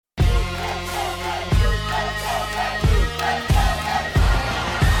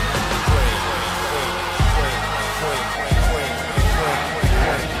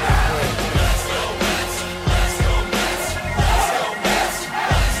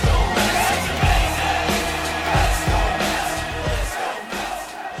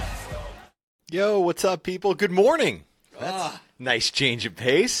Yo, what's up, people? Good morning. That's nice change of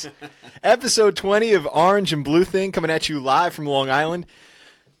pace. Episode 20 of Orange and Blue Thing coming at you live from Long Island.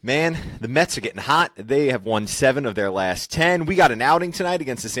 Man, the Mets are getting hot. They have won 7 of their last 10. We got an outing tonight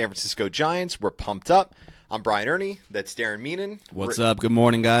against the San Francisco Giants. We're pumped up. I'm Brian Ernie. That's Darren Meenan. What's up? Good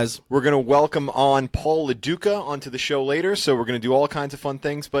morning, guys. We're going to welcome on Paul LaDuca onto the show later, so we're going to do all kinds of fun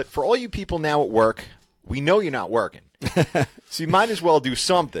things. But for all you people now at work, we know you're not working. So you might as well do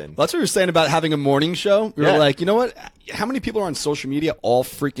something. That's what we were saying about having a morning show. We were Yeah. like, you know what? How many people are on social media all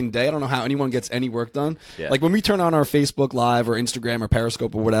freaking day? I don't know how anyone gets any work done. Yeah. Like when we turn on our Facebook Live or Instagram or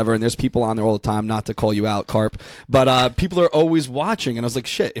Periscope or whatever, and there's people on there all the time, not to call you out, Carp, but people are always watching. And I was like,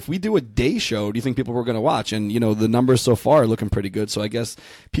 shit, if we do a day show, do you think people were going to watch? And, you know, the numbers so far are looking pretty good. So I guess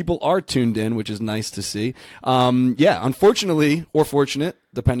people are tuned in, which is nice to see. Yeah, unfortunately or fortunate,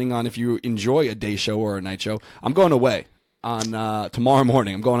 depending on if you enjoy a day show or a night show, I'm going away on tomorrow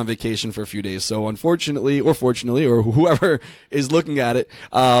morning. I'm going on vacation for a few days. So unfortunately or fortunately, or whoever is looking at it,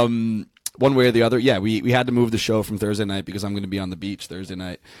 one way or the other, yeah, we had to move the show from Thursday night because I'm going to be on the beach Thursday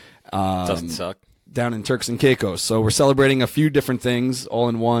night. Doesn't suck. Down in Turks and Caicos. So we're celebrating a few different things all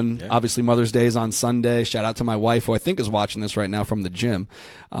in one. Yeah. Obviously, Mother's Day is on Sunday. Shout out to my wife, who I think is watching this right now from the gym.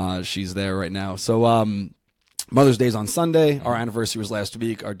 She's there right now. So Mother's Day is on Sunday. Our anniversary was last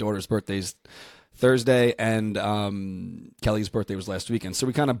week. Our daughter's birthday's Thursday, and Kelly's birthday was last weekend. So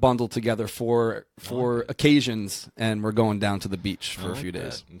we kind of bundled together for occasions, and we're going down to the beach for a few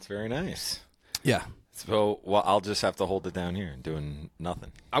days. It's very nice. Yeah. So, well, I'll just have to hold it down here and doing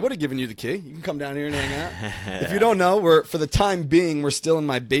nothing. I would have given you the key. You can come down here and hang out. If you don't know, for the time being, we're still in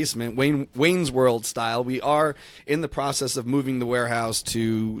my basement, Wayne's World style. We are in the process of moving the warehouse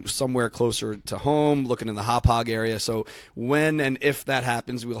to somewhere closer to home, looking in the Hop Hog area. So when and if that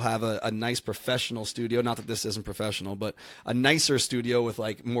happens, we'll have a nice professional studio. Not that this isn't professional, but a nicer studio with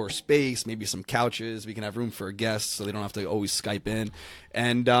like more space, maybe some couches. We can have room for guests so they don't have to always Skype in.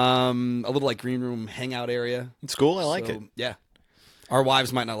 And a little like green room hangout area. It's cool. I like it. Yeah. Our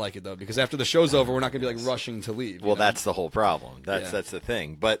wives might not like it, though, because after the show's over, we're not going to be like rushing to leave. Well, that's the whole problem. That's the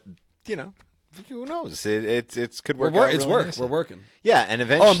thing. But, you know, who knows? It could work out. It's really work. nicely. We're working. Yeah, and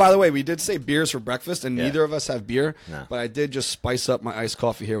eventually. Oh, and by the way, we did say beers for breakfast, and Yeah. neither of us have beer. No. But I did just spice up my iced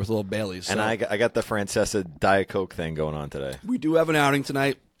coffee here with a little Bailey's. And so I got the Francesa Diet Coke thing going on today. we do have an outing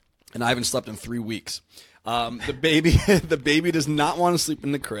tonight, and I haven't slept in 3 weeks. The baby does not want to sleep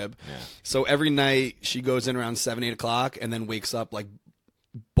in the crib. Yeah. So every night she goes in around 7, 8 o'clock and then wakes up like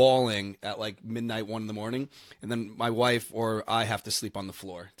bawling at like midnight, 1 in the morning. And then my wife or I have to sleep on the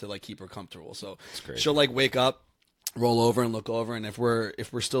floor to like keep her comfortable. So crazy. she'll like wake up, roll over and look over. And if we're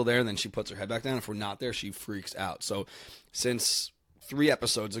still there, then she puts her head back down. If we're not there, she freaks out. So since 3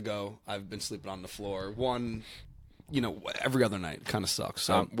 episodes ago, I've been sleeping on the floor. One, you know, every other night. Kind of sucks.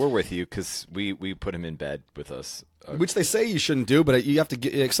 So We're with you because we put him in bed with us. which they say you shouldn't do, but you have to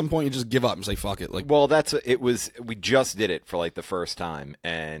get at some point you just give up and say fuck it. Like, Well, we just did it for like the first time,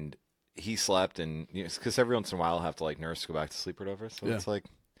 and he slept, and because every once in a while I'll have to like nurse, go back to sleep or whatever. So Yeah. it's like,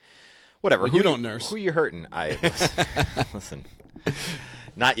 whatever. Well, you don't nurse. Who you hurting? Listen.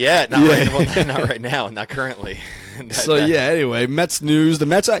 Not yet. Not right now. Not currently. Anyway, Mets news. The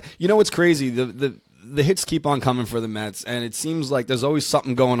Mets. You know what's crazy? The hits keep on coming for the Mets, and it seems like there's always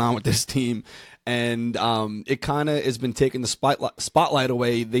something going on with this team. And it kind of has been taking the spotlight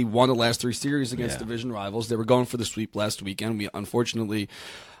away. They won the last 3 series against division rivals. They were going for the sweep last weekend. We unfortunately,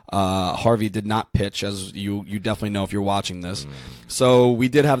 Harvey did not pitch, as you definitely know if you're watching this. So we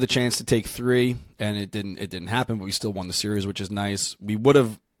did have the chance to take 3, and it didn't happen. But we still won the series, which is nice. We would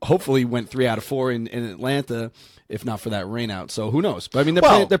have hopefully went 3 out of 4 in Atlanta if not for that rain out. So who knows? But I mean,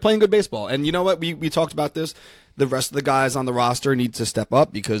 they're playing good baseball. And you know what? We talked about this. The rest of the guys on the roster need to step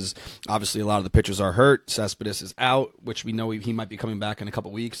up because obviously a lot of the pitchers are hurt. Cespedes is out, which we know he might be coming back in a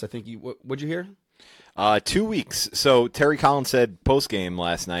couple weeks. I think what'd you hear? 2 weeks. So Terry Collins said post-game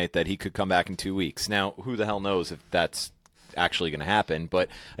last night that he could come back in 2 weeks. Now, who the hell knows if that's actually going to happen? But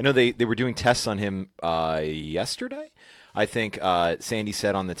I know they were doing tests on him yesterday. I think Sandy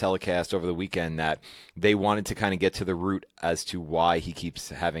said on the telecast over the weekend that they wanted to kind of get to the root as to why he keeps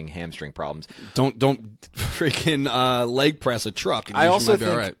having hamstring problems. Don't freaking leg press a truck. I also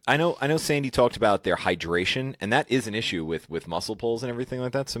think right. I know Sandy talked about their hydration, and that is an issue with muscle pulls and everything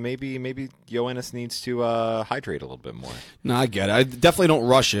like that. So maybe Yoenis needs to hydrate a little bit more. No, I get it. I definitely don't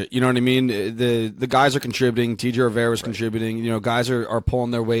rush it. You know what I mean? The guys are contributing. TJ Rivera's contributing. You know, guys are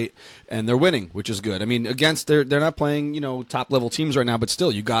pulling their weight and they're winning, which is good. I mean, they're not playing top level teams right now, but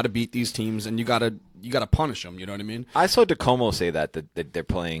still, you got to beat these teams and you got to punish them. You know what I mean? I saw DeComo say that they're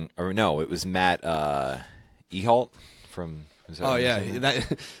playing, or no, it was Matt Ehalt from Oh yeah,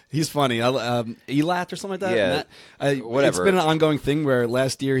 he's funny. Elath or something like that. Yeah, whatever. It's been an ongoing thing where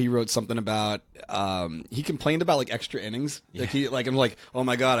last year he wrote something about he complained about like extra innings. Yeah. I'm like, oh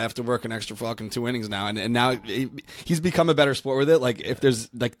my god, I have to work an extra fucking 2 innings now, and now he's become a better sport with it. Like if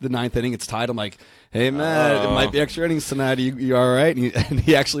there's like the 9th inning, it's tied. I'm like, hey man, it might be extra innings tonight. You all right? And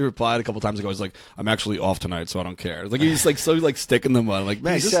he actually replied a couple times ago. He's like, I'm actually off tonight, so I don't care. Like he's like so like sticking them on. I'm like,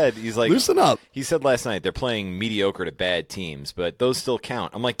 man, he's like, loosen up. He said last night they're playing mediocre to bad teams, but those still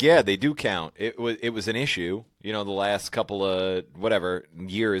count. I'm like, yeah, they do count. It was an issue, the last couple of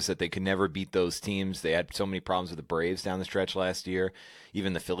years that they could never beat those teams. They had so many problems with the Braves down the stretch last year.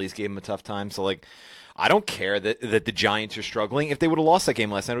 Even the Phillies gave them a tough time. So like, I don't care that the Giants are struggling. If they would have lost that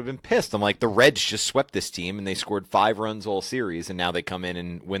game last night, I would have been pissed. I'm like, the Reds just swept this team, and they scored 5 runs all series, and now they come in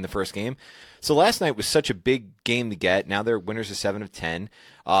and win the first game. So last night was such a big game to get. Now they're winners of 7 of 10.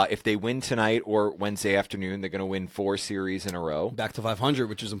 If they win tonight or Wednesday afternoon, they're going to win 4 series in a row. Back to 500,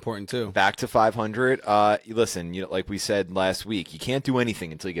 which is important too. Back to 500. Listen, like we said last week, you can't do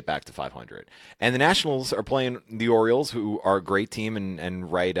anything until you get back to 500. And the Nationals are playing the Orioles, who are a great team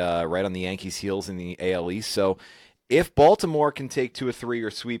and right on the Yankees' heels in the AL East. So if Baltimore can take 2 or 3 or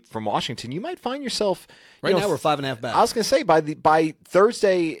sweep from Washington, you might find yourself. Right now we're 5.5 back. I was going to say by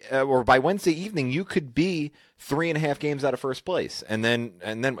Thursday or by Wednesday evening, you could be 3.5 games out of first place, and then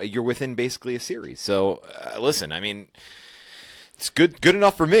you're within basically a series. So listen, I mean, it's good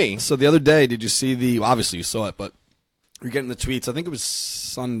enough for me. So the other day, did you see obviously you saw it, but you're getting the tweets. I think it was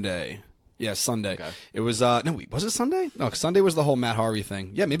Sunday. Yeah, Sunday. Okay. It was was it Sunday? No, Sunday was the whole Matt Harvey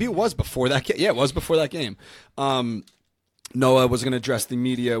thing. Yeah, maybe it was before that. Yeah, it was before that game. Noah was going to address the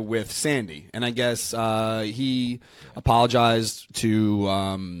media with Sandy, and I guess he apologized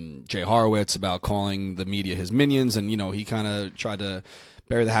to Jay Horowitz about calling the media his minions, and he kind of tried to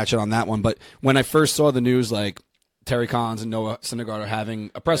bury the hatchet on that one. But when I first saw the news, like Terry Collins and Noah Syndergaard are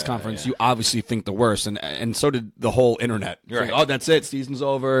having a press conference, you obviously think the worst, and so did the whole internet. Right. Like, oh, that's it, season's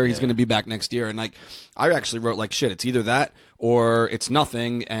over. He's going to be back next year, and like I actually wrote like shit. It's either that or it's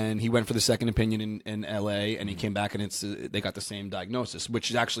nothing. And he went for the second opinion in L.A. and he came back and they got the same diagnosis,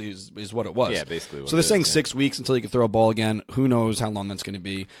 which actually is what it was. Yeah, basically. So they're saying 6 weeks until he can throw a ball again. Who knows how long that's going to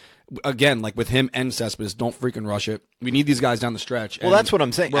be? Again, like with him and Cespedes, don't freaking rush it. We need these guys down the stretch. Well, that's what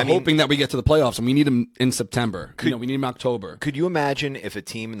I'm saying. We're hoping that we get to the playoffs, and we need them in September. We need them in October. Could you imagine if a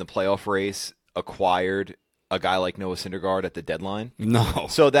team in the playoff race acquired a guy like Noah Syndergaard at the deadline? No.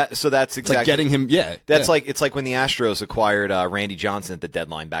 So that's exactly like getting him. Yeah. That's like it's like when the Astros acquired Randy Johnson at the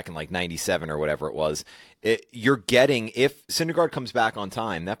deadline back in like '97 or whatever it was. You're getting, if Syndergaard comes back on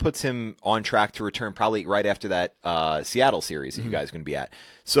time, that puts him on track to return probably right after that Seattle series that you guys are going to be at.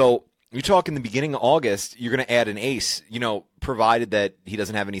 So you talk in the beginning of August, you're going to add an ace, provided that he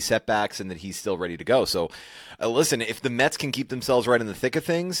doesn't have any setbacks and that he's still ready to go. So listen, if the Mets can keep themselves right in the thick of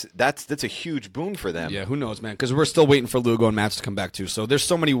things, that's a huge boon for them. Yeah, who knows, man? Because we're still waiting for Lugo and Matz to come back too. So there's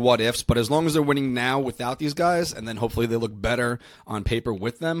so many what ifs, but as long as they're winning now without these guys, and then hopefully they look better on paper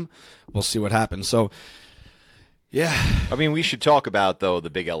with them, we'll see what happens. So yeah. I mean, we should talk about, though, the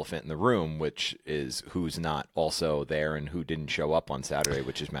big elephant in the room, which is who's not also there and who didn't show up on Saturday,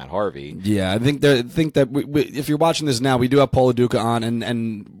 which is Matt Harvey. Yeah, I think that if you're watching this now, we do have Paul LaDuca on,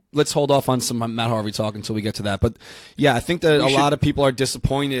 and let's hold off on some Matt Harvey talk until we get to that. But, yeah, I think that a lot of people are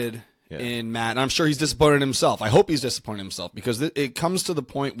disappointed in Matt, and I'm sure he's disappointed in himself. I hope he's disappointed in himself, because it comes to the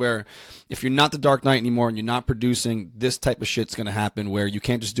point where if you're not the Dark Knight anymore and you're not producing, this type of shit's going to happen where you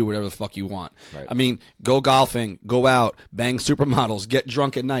can't just do whatever the fuck you want. Right. I mean, go golfing, go out, bang supermodels, get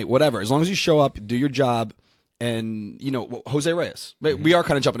drunk at night, whatever. As long as you show up, do your job. And, Jose Reyes, we are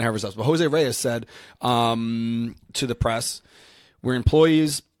kind of jumping ahead of ourselves, but Jose Reyes said to the press, we're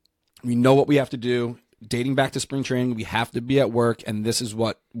employees, we know what we have to do. Dating back to spring training, we have to be at work, and this is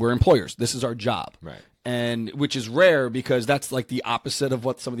what we're employers. This is our job. Right. And which is rare, because that's like the opposite of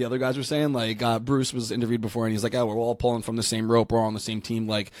what some of the other guys were saying. Like Bruce was interviewed before, and he's like, "Oh, we're all pulling from the same rope. We're all on the same team."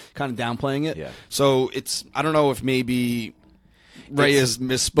 Like kind of downplaying it. Yeah. So I don't know if maybe Reyes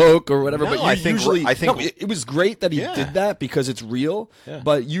misspoke or whatever. No, but I think it was great that he did that, because it's real. Yeah.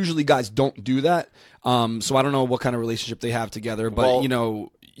 But usually guys don't do that. So I don't know what kind of relationship they have together. But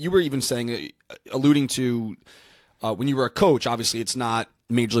you were even saying, alluding to when you were a coach, obviously it's not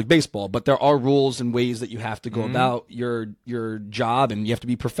Major League Baseball, but there are rules and ways that you have to go about your job, and you have to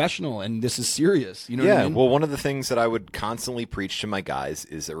be professional, and this is serious. You know what I mean? Well, one of the things that I would constantly preach to my guys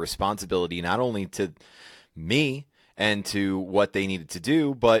is a responsibility not only to me and to what they needed to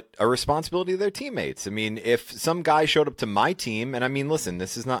do, but a responsibility to their teammates. I mean, if some guy showed up to my team, and I mean, listen,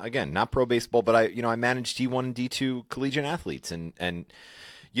 this is not pro baseball, but I manage D1 and D2 collegiate athletes, and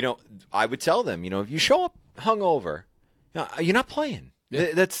I would tell them, if you show up hungover, No, you're not playing.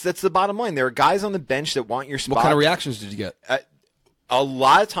 Yeah. That's the bottom line. There are guys on the bench that want your spot. What kind of reactions did you get? A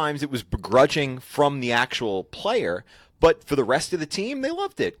lot of times it was begrudging from the actual player, but for the rest of the team, they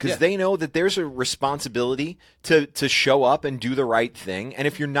loved it because they know that there's a responsibility to show up and do the right thing. And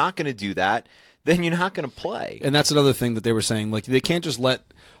if you're not going to do that, then you're not going to play. And that's another thing that they were saying. Like, they can't just let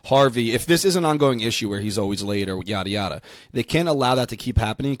Harvey, if this is an ongoing issue where he's always late or yada yada, they can't allow that to keep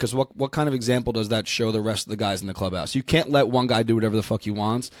happening because what kind of example does that show the rest of the guys in the clubhouse? You can't let one guy do whatever the fuck he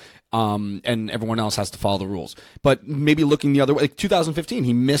wants, and everyone else has to follow the rules. But maybe looking the other way, like 2015,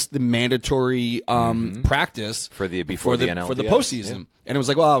 he missed the mandatory practice for the postseason. Yeah. And it was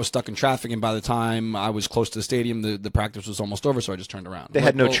like, well, I was stuck in traffic, and by the time I was close to the stadium, the practice was almost over, so I just turned around. They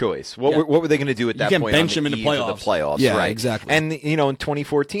had no choice. What were they going to do at that point? You can't bench him in the playoffs. Yeah, right? Exactly. And in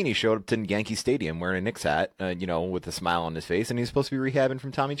 2014, he showed up to Yankee Stadium wearing a Knicks hat, with a smile on his face, and he's supposed to be rehabbing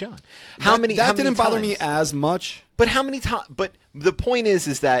from Tommy John. That didn't bother me as much. But how many times? But the point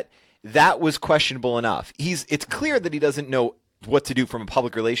is that was questionable enough. It's clear that he doesn't know what to do from a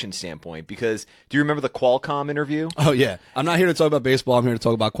public relations standpoint, because do you remember the Qualcomm interview? Oh yeah, I'm not here to talk about baseball. I'm here to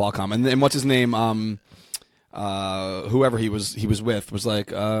talk about Qualcomm. And what's his name? Whoever he was with was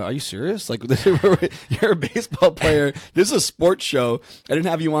like, "Are you serious? Like, you're a baseball player. This is a sports show. I didn't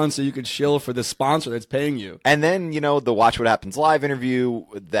have you on so you could shill for the sponsor that's paying you." And then the Watch What Happens Live interview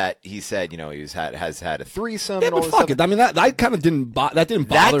that he said, has had a threesome. Yeah, and all but this fuck stuff. it. I mean, that kind of didn't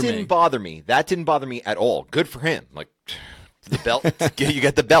bother me. That didn't bother me at all. Good for him. Like, the belt, you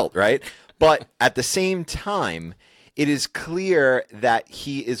get the belt, right? But at the same time, it is clear that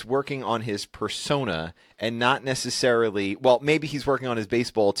he is working on his persona and not necessarily, well, maybe he's working on his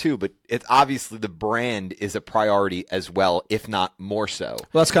baseball too, but it's obviously the brand is a priority as well, if not more so.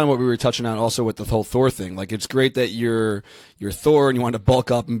 Well, that's kind of what we were touching on also with the whole Thor thing. Like, it's great that you're Thor and you want to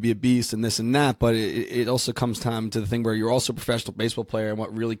bulk up and be a beast and this and that, but it also comes time to the thing where you're also a professional baseball player, and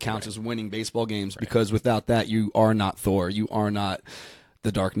what really counts is winning baseball games, because without that, you are not Thor. You are not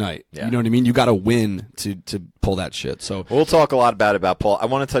the Dark Knight. Yeah. You know what I mean? You got to win to pull that shit. So we'll talk a lot about Paul. I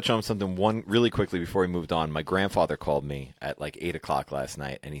want to touch on something really quickly before we moved on. My grandfather called me at like 8:00 last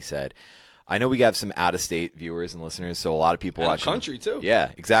night, and he said, "I know we have some out-of-state viewers and listeners, so a lot of people watching country too."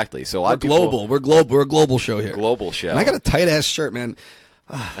 Yeah, exactly. So a lot of people, global. We're global. We're a global show here. Global show. And I got a tight ass shirt, man.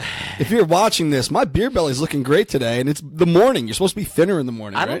 If you're watching this, my beer belly's looking great today, and it's the morning. You're supposed to be thinner in the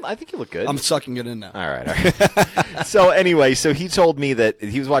morning, right? I think you look good. I'm sucking it in now. All right. So anyway, he told me that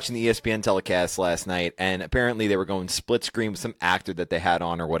he was watching the ESPN telecast last night, and apparently they were going split screen with some actor that they had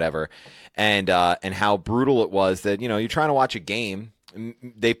on or whatever, and how brutal it was that, you're trying to watch a game.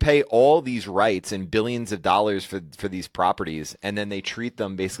 They pay all these rights and billions of dollars for these properties, and then they treat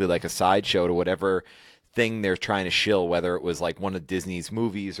them basically like a sideshow to whatever thing they're trying to shill, whether it was like one of Disney's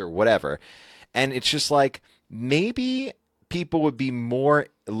movies or whatever. And it's just like, maybe people would be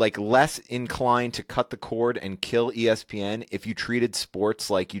less inclined to cut the cord and kill ESPN if you treated sports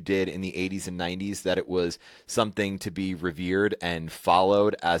like you did in the 80s and 90s, that it was something to be revered and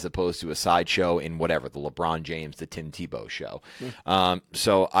followed, as opposed to a sideshow in whatever, the LeBron James, the Tim Tebow show.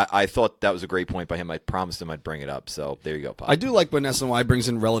 So I thought that was a great point by him. I promised him I'd bring it up. So there you go, Pop. I do like when SNY brings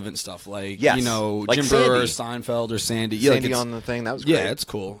in relevant stuff, like, like Jim Burr or Seinfeld or Sandy. Sandy on the thing, that was great. Yeah, it's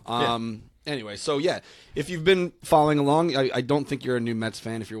cool. Anyway, so if you've been following along, I don't think you're a new Mets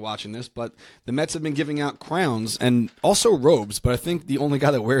fan if you're watching this, but the Mets have been giving out crowns and also robes, but I think the only guy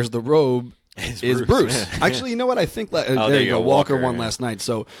that wears the robe is Bruce. Actually, you know what? I think there you go. Walker won last night.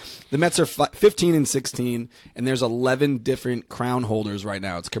 So the Mets are 15-16, and there's 11 different crown holders right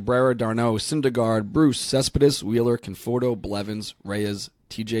now. It's Cabrera, d'Arnaud, Syndergaard, Bruce, Cespedes, Wheeler, Conforto, Blevins, Reyes,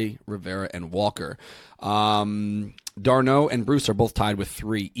 TJ, Rivera, and Walker. d'Arnaud and Bruce are both tied with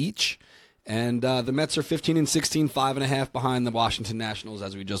 3 each. And the Mets are 15-16, 5.5 behind the Washington Nationals,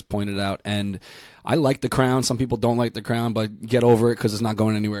 as we just pointed out. And I like the crown. Some people don't like the crown, but get over it because it's not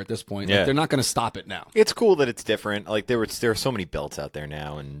going anywhere at this point. Yeah. Like, they're not going to stop it now. It's cool that it's different. Like there are so many belts out there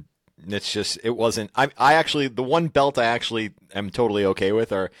now, and it's just it wasn't. I actually the one belt I actually am totally okay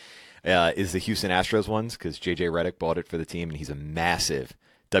with is the Houston Astros ones, because JJ Redick bought it for the team, and he's a massive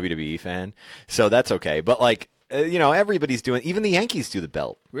WWE fan, so that's okay. But like. Everybody's doing. Even the Yankees do the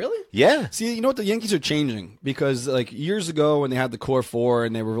belt. Really? Yeah. See, you know what? The Yankees are changing, because like years ago when they had the core 4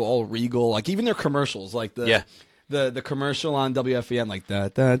 and they were all regal, like even their commercials, like the commercial on WFAN, like da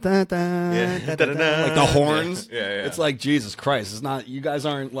da da da, like the horns. Yeah. It's like, Jesus Christ! It's not. You guys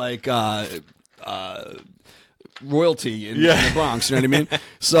aren't like royalty in the Bronx. You know what I mean?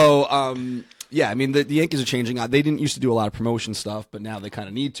 So. Yeah, I mean, the Yankees are changing. They didn't used to do a lot of promotion stuff, but now they kind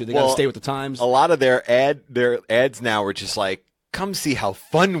of need to. They got to stay with the times. A lot of their ads now are just like come see how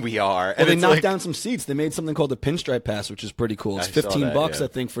fun we are. Well, And they it's knocked like, down some seats. They made something called the Pinstripe Pass, which is pretty cool. It's I saw $15, that, yeah. I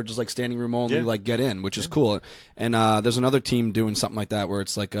think, for just like standing room only, Yeah. like get in, which is cool. And there's another team doing something like that where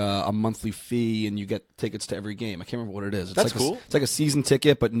it's like a monthly fee and you get tickets to every game. I can't remember what it is. It's That's like cool. It's like a season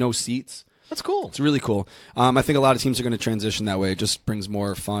ticket, but no seats. that's cool. It's really cool. I think a lot of teams are going to transition that way. It just brings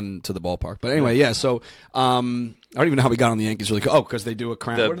more fun to the ballpark. But anyway, yeah. So I don't even know how we got on the Yankees really. Oh, because they do a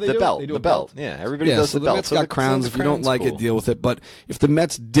crown. What do they The do? belt. They do The a belt. Yeah, everybody Yeah, does so the belt. Mets So got the crowns. so If the you don't crown's like cool. it, deal with it. But if the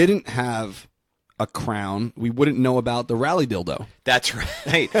Mets didn't have a crown, we wouldn't know about the rally dildo. That's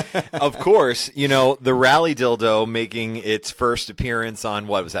right. Of course, the rally dildo making its first appearance on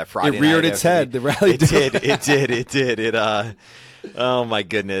what was that Friday It reared night its after head. The rally dildo. It did. Oh my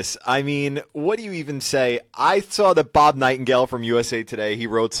goodness. I mean, what do you even say? I saw that Bob Nightingale from USA Today, he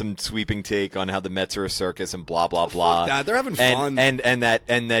wrote some sweeping take on how the Mets are a circus and blah blah blah. that. They're having and, fun. and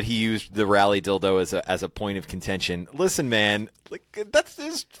that he used the rally dildo as a point of contention. Listen, man, like that's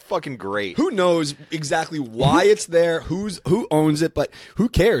just fucking great. Who knows exactly why it's there? Who owns it? But who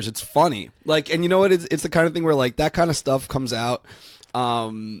cares? It's funny. Like, and you know what? It's the kind of thing where like that kind of stuff comes out,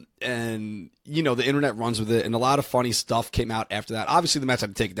 and the internet runs with it, and a lot of funny stuff came out after that. Obviously, the Mets had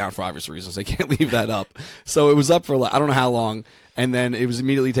to take it down for obvious reasons. They can't leave that up. So it was up for I don't know how long, and then it was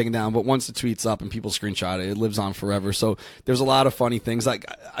immediately taken down. But once the tweet's up and people screenshot it, it lives on forever. So there's a lot of funny things. Like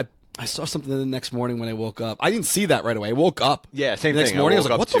I saw something the next morning when I woke up. I didn't see that right away. I woke up. Yeah, same the next thing. I morning. I was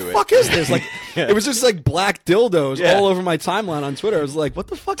woke like, up "What the to it." fuck is this?" Like, it was just like black dildos Yeah. all over my timeline on Twitter. I was like, "What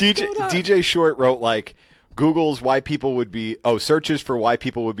the fuck is going on?" DJ Short wrote like Google's why people would be searches for why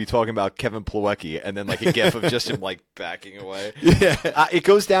people would be talking about Kevin Plawecki, and then like a gif of just him like backing away. Yeah. It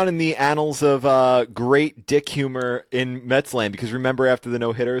goes down in the annals of great dick humor in Metsland because remember after the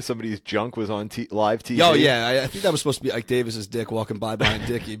no hitter somebody's junk was on live TV. Oh yeah, I think that was supposed to be Ike Davis's dick walking by behind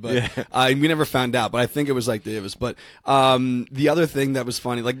Dickie, but we never found out. But I think it was Ike Davis. But the other thing that was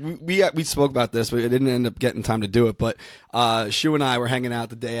funny, like we spoke about this, but it didn't end up getting time to do it. But Shu and I were hanging out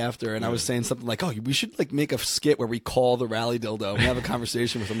the day after, and I was saying something like, "Oh, we should like make a skit where we call the rally dildo and have a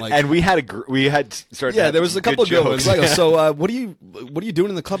conversation with him." Like, and we had started. yeah, there was a couple of good ones. jokes. Like, so what are you doing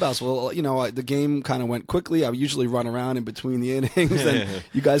in the clubhouse? Well, the game kind of went quickly. I usually run around in between the innings, and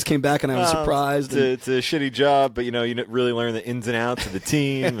you guys came back, and I was surprised. It's a shitty job, but you didn't really learn the ins and outs of the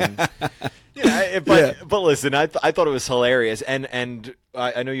team. And, but listen, I thought it was hilarious, and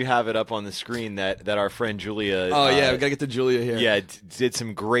I know you have it up on the screen that our friend Julia. Oh yeah, we gotta get to Julia here. Yeah, did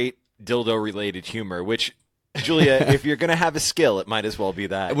some great dildo related humor, which. Julia, if you're gonna have a skill, it might as well be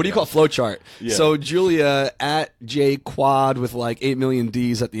that. What do you call flowchart? Yeah. So Julia at J Quad with like 8 million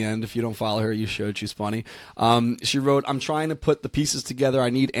D's at the end. If you don't follow her, you should. She's funny. She wrote, "I'm trying to put the pieces together. I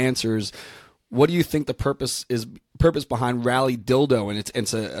need answers. What do you think the purpose behind Rally Dildo?" And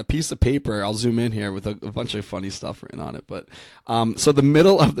it's a piece of paper. I'll zoom in here with a bunch of funny stuff written on it. But so the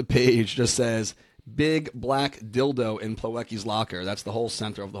middle of the page just says, "Big black dildo in Plawecki's locker." That's the whole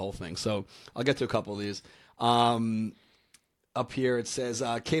center of the whole thing. So I'll get to a couple of these. Up here it says,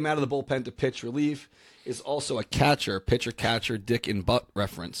 "Came out of the bullpen to pitch relief. Is also a pitcher-catcher, dick in butt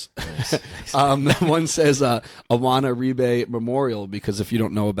reference." One says Juan Uribe Memorial, because if you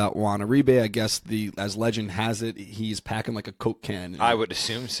don't know about Juan Uribe, I guess as legend has it, he's packing like a Coke can. I would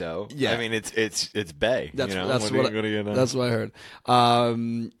assume so. Yeah. I mean, it's Bay. That's That's what I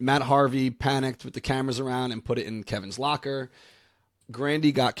heard. Matt Harvey panicked with the cameras around and put it in Kevin's locker.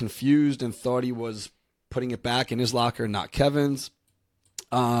 Grandy got confused and thought he was putting it back in his locker, not Kevin's.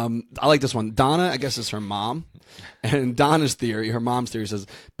 I like this one. Donna, I guess, is her mom. And Donna's theory, her mom's theory, says,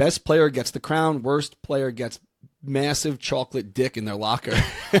 "Best player gets the crown, worst player gets massive chocolate dick in their locker."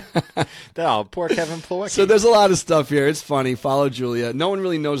 Oh, poor Kevin Plawecki. So there's a lot of stuff here. It's funny. Follow Julia. No one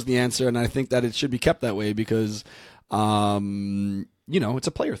really knows the answer, and I think that it should be kept that way because, it's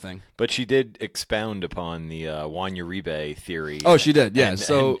a player thing. But she did expound upon the Juan Uribe theory. Oh, she did, yeah.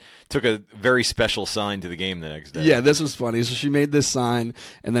 And took a very special sign to the game the next day. Yeah, this was funny. So she made this sign,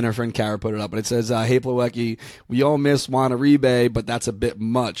 and then her friend Kara put it up, and it says, "Hey, Plawecki, we all miss Juan Uribe, but that's a bit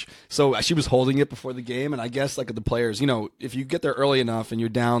much." So she was holding it before the game, and I guess like the players, if you get there early enough and you're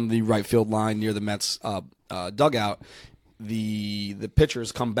down the right field line near the Mets dugout, the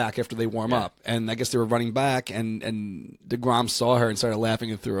pitchers come back after they warm up, and I guess they were running back, and DeGrom saw her and started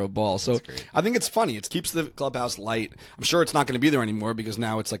laughing and threw her a ball. So I think it's funny. It keeps the clubhouse light. I'm sure it's not going to be there anymore because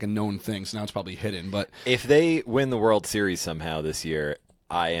now it's like a known thing. So now it's probably hidden. But if they win the World Series somehow this year,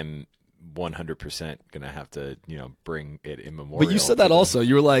 I am 100% going to have to, bring it in memorial. But you said that also.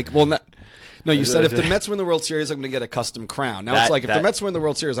 You were like, well, No, you said if the Mets win the World Series, I'm going to get a custom crown. Now it's like if the Mets win the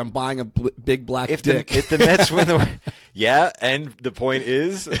World Series, I'm buying a big black dick. If the Mets win the yeah, and the point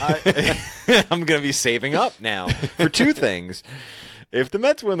is, I'm going to be saving up now for two things. If the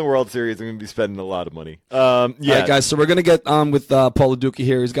Mets win the World Series, I'm going to be spending a lot of money. Yeah, all right, guys. So we're going to get with Paul Lo Duca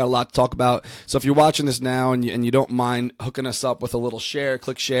here. He's got a lot to talk about. So if you're watching this now and you don't mind hooking us up with a little share,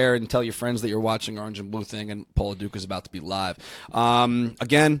 click share and tell your friends that you're watching Orange and Blue Thing. And Paul Lo Duca is about to be live.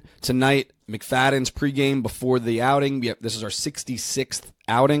 Again tonight, McFadden's pregame before the outing. This is our 66th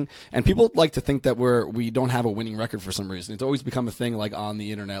outing, and people like to think that we don't have a winning record for some reason. It's always become a thing like on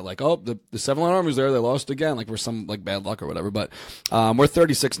the internet, like, oh, the Seven Line Army's there, they lost again, like we're some like bad luck or whatever. But we're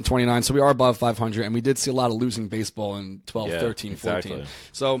 36-29, so we are above 500, and we did see a lot of losing baseball in 12, 13, exactly. 14.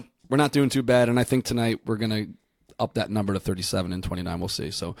 So we're not doing too bad, and I think tonight we're gonna up that number to 37-29. We'll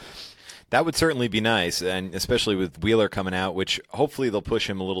see. So. That would certainly be nice, and especially with Wheeler coming out, which hopefully they'll push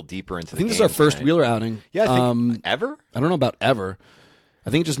him a little deeper into the game. I think this is our first Wheeler outing. Yeah, I think ever? I don't know about ever. I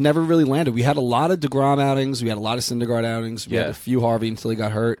think it just never really landed. We had a lot of DeGrom outings. We had a lot of Syndergaard outings. We had a few Harvey until he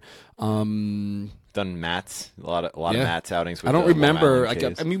got hurt. Done Matt's, a lot of Matt's outings. With I don't remember. I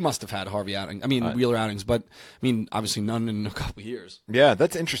mean, we must have had Harvey outings. I mean, Wheeler outings, but I mean, obviously none in a couple of years. Yeah,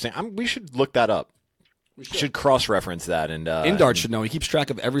 that's interesting. We should look that up. We should cross-reference that. And Indart should know. He keeps track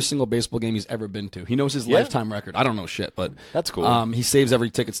of every single baseball game he's ever been to. He knows his lifetime record. I don't know shit, but that's cool. He saves every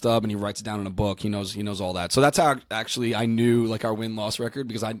ticket stub and he writes it down in a book. He knows all that. So that's how actually I knew like our win-loss record,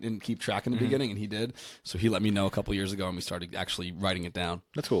 because I didn't keep track in the beginning and he did. So he let me know a couple years ago and we started actually writing it down.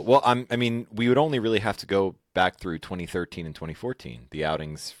 That's cool. Well, I mean, we would only really have to go back through 2013 and 2014, the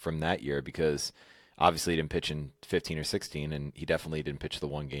outings from that year, because obviously he didn't pitch in 15 or 16, and he definitely didn't pitch the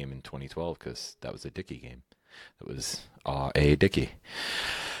one game in 2012 because that was a Dickey game. It was a Dickey.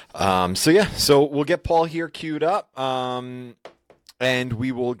 So we'll get Paul here queued up, and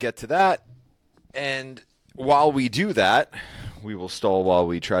we will get to that. And while we do that, we will stall while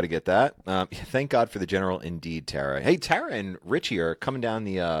we try to get that. Thank God for the general indeed, Tara. Hey, Tara and Richie are coming down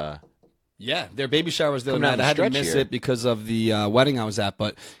the... Yeah, their baby shower was the other night. I had to miss it because of the wedding I was at,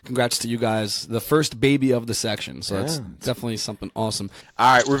 but congrats to you guys. The first baby of the section, so that's definitely something awesome.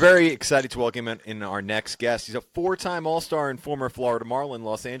 All right, we're very excited to welcome in our next guest. He's a four-time All-Star and former Florida Marlin,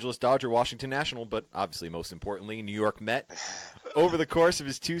 Los Angeles Dodger, Washington National, but obviously most importantly, New York Met. Over the course of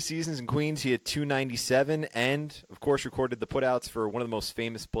his 2 seasons in Queens, he had 297 and, of course, recorded the putouts for one of the most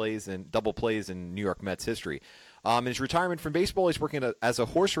famous plays and double plays in New York Mets history. In his retirement from baseball, he's working as a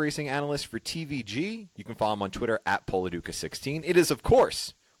horse racing analyst for TVG. You can follow him on Twitter at PaulLoDuca16. It is, of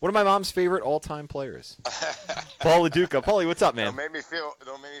course, one of my mom's favorite all-time players, Paul Lo Duca. Paulie, what's up, man? Don't make me feel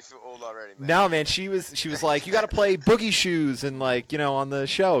old already, man. No, man. She was like, you got to play Boogie Shoes and on the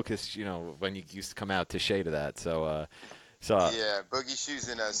show because when you used to come out to shade of that. So yeah, Boogie Shoes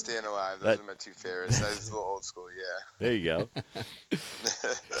and Staying Alive. Those are my two favorites. That's a little old school, yeah. There you go.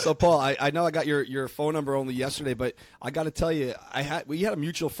 So, Paul, I know I got your phone number only yesterday, but I got to tell you, we had a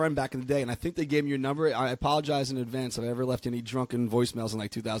mutual friend back in the day, and I think they gave me your number. I apologize in advance if I ever left any drunken voicemails in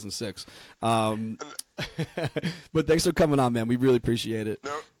like 2006. But thanks for coming on, man. We really appreciate it.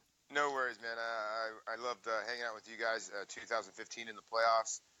 No worries, man. I loved hanging out with you guys 2015 in the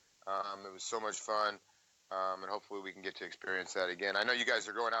playoffs. It was so much fun. And hopefully we can get to experience that again. I know you guys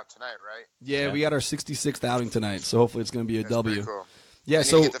are going out tonight, right? Yeah, we got our 66th outing tonight, so hopefully it's going to be a W. Pretty cool. Yeah,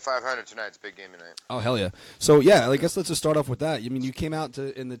 so get the 500 tonight. It's a big game tonight. Oh, hell yeah. So, yeah, I guess let's just start off with that. I mean, you came out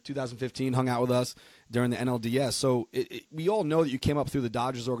in the 2015, hung out with us during the NLDS. So we all know that you came up through the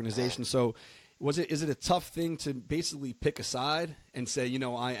Dodgers organization. So is it a tough thing to basically pick a side and say,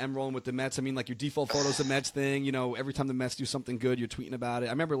 I am rolling with the Mets? I mean, like your default photo's the Mets thing. Every time the Mets do something good, you're tweeting about it. I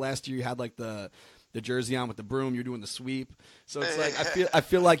remember last year you had like the jersey on with the broom. You're doing the sweep. So it's like I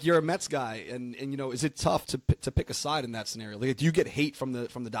feel like you're a Mets guy, and is it tough to pick a side in that scenario? Like, do you get hate from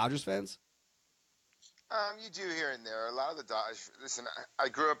the Dodgers fans? You do here and there. A lot of the Dodgers. Listen, I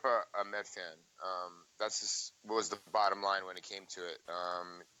grew up a Met fan. That's just was the bottom line when it came to it.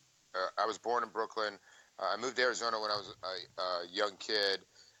 I was born in Brooklyn. I moved to Arizona when I was a young kid.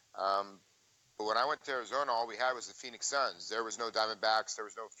 But when I went to Arizona, all we had was the Phoenix Suns. There was no Diamondbacks. There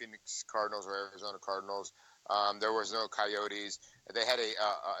was no Phoenix Cardinals or Arizona Cardinals. There was no Coyotes. They had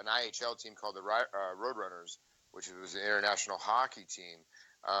an IHL team called the Roadrunners, which was an international hockey team.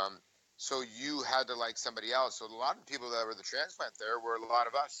 So you had to like somebody else. So a lot of people that were the transplant there were a lot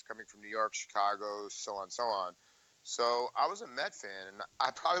of us coming from New York, Chicago, so on, so on. So I was a Met fan, and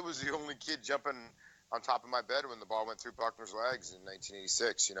I probably was the only kid jumping on top of my bed when the ball went through Buckner's legs in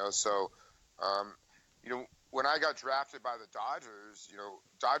 1986, So, when I got drafted by the Dodgers,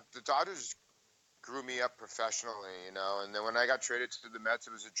 the Dodgers grew me up professionally, you know. And then when I got traded to the Mets,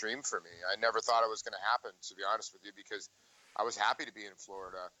 it was a dream for me. I never thought it was going to happen, to be honest with you, because I was happy to be in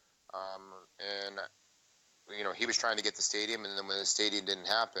Florida. And you know, he was trying to get the stadium, and then when the stadium didn't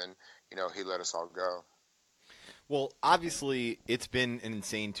happen, you know, he let us all go. Well, obviously, it's been an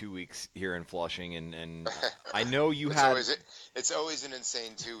insane 2 weeks here in Flushing, and I know you had. It's always an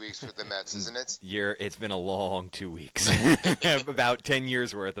insane 2 weeks with the Mets, isn't it? It's been a long 2 weeks, about 10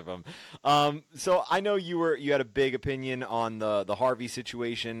 years worth of them. So I know you had a big opinion on the Harvey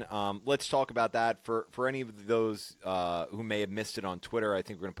situation. Let's talk about that for any of those who may have missed it on Twitter. I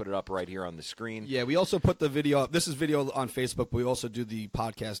think we're going to put it up right here on the screen. Yeah, we also put the video up. This is video on Facebook, but we also do the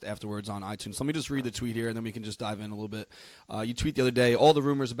podcast afterwards on iTunes. So let me just read the tweet here, and then we can just dive in a little bit. You tweet the other day, all the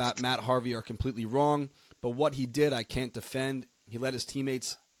rumors about Matt Harvey are completely wrong, but what he did I can't defend. He let his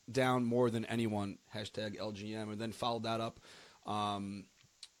teammates down more than anyone, hashtag LGM, and then followed that up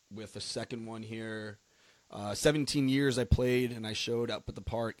with a second one here. 17 years I played, and I showed up at the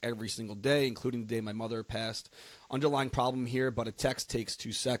park every single day, including the day my mother passed. Underlying problem here, but a text takes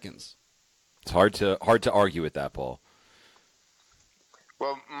 2 seconds. It's hard to argue with that, Paul.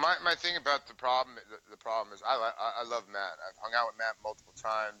 Well, my thing about the problem is I love Matt. I've hung out with Matt multiple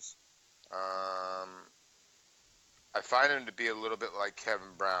times. I find him to be a little bit like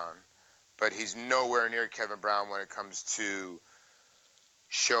Kevin Brown, but he's nowhere near Kevin Brown when it comes to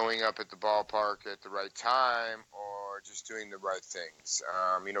showing up at the ballpark at the right time or just doing the right things.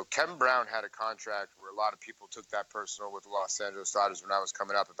 You know, Kevin Brown had a contract where a lot of people took that personal with the Los Angeles Dodgers when I was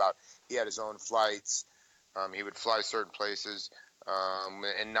coming up about he had his own flights. He would fly certain places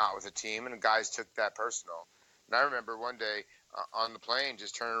and not with a team, and guys took that personal. And I remember one day on the plane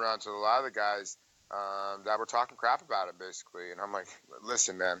just turning around to a lot of the guys that were talking crap about him, basically. And I'm like,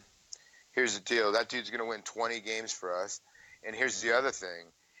 listen, man, here's the deal. That dude's going to win 20 games for us. And here's the other thing.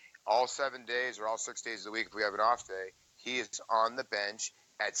 All 7 days or all 6 days of the week, if we have an off day, he is on the bench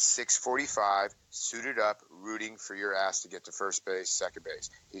at 6:45, suited up, rooting for your ass to get to first base, second base.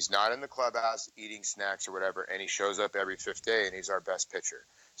 He's not in the clubhouse eating snacks or whatever, and he shows up every 5th day, and he's our best pitcher.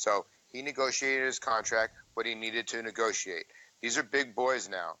 So he negotiated his contract, what he needed to negotiate. These are big boys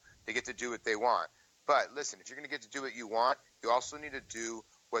now. They get to do what they want. But listen, if you're going to get to do what you want, you also need to do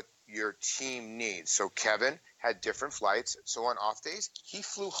what your team needs. So Kevin had different flights. So on off days, he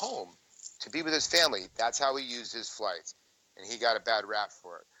flew home to be with his family. That's how he used his flights. And he got a bad rap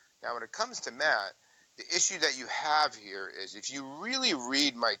for it. Now, when it comes to Matt, the issue that you have here is if you really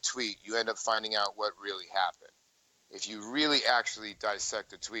read my tweet, you end up finding out what really happened. If you really actually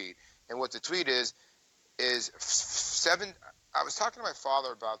dissect the tweet. And what the tweet is I was talking to my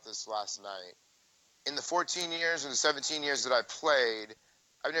father about this last night. In the 14 years and the 17 years that I played,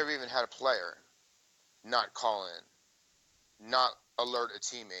 I've never even had a player not call in, not alert a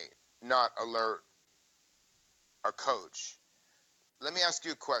teammate, not alert a coach. Let me ask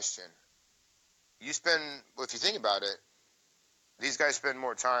you a question. If you think about it, these guys spend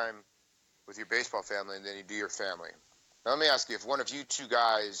more time with your baseball family than you do your family. Now, let me ask you, if one of you two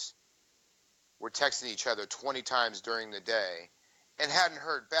guys were texting each other 20 times during the day and hadn't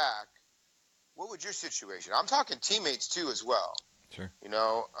heard back, what would your situation? I'm talking teammates too as well. Sure. You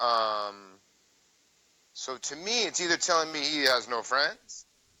know, so to me, it's either telling me he has no friends,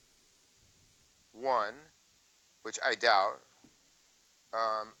 one, which I doubt.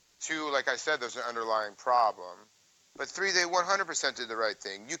 Two, like I said, there's an underlying problem. But three, they 100% did the right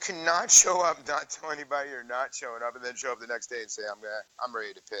thing. You cannot show up, not tell anybody you're not showing up, and then show up the next day and say, I'm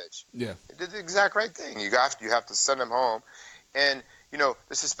ready to pitch. Yeah. They did the exact right thing. You have to send them home. And, you know,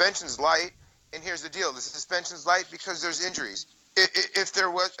 the suspension's light. And here's the deal. The suspension's light because there's injuries. If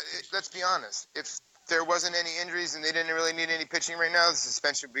there was, let's be honest, if there wasn't any injuries and they didn't really need any pitching right now, the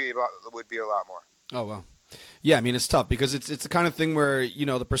suspension would be a lot more. Oh, wow. Yeah, I mean, it's tough because it's the kind of thing where, you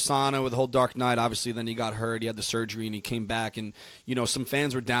know, the persona with the whole Dark Knight, obviously then he got hurt, he had the surgery, and he came back, and, you know, some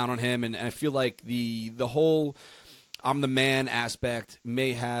fans were down on him, and I feel like the whole I'm the man aspect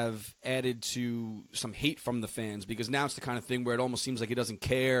may have added to some hate from the fans because now it's the kind of thing where it almost seems like he doesn't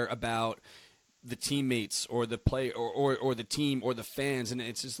care about the teammates or the play or the team or the fans, and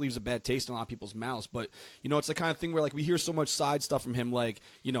it just leaves a bad taste in a lot of people's mouths. But, you know, it's the kind of thing where, like, we hear so much side stuff from him, like,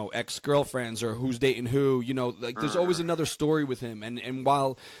 you know, ex-girlfriends or who's dating who, you know, like there's always another story with him. And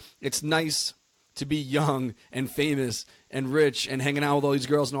while it's nice to be young and famous and rich and hanging out with all these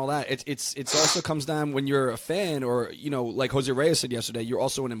girls and all that, it's also comes down when you're a fan or, you know, like Jose Reyes said yesterday, you're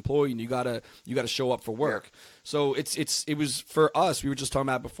also an employee and you gotta show up for work. Yeah. So it was for us, we were just talking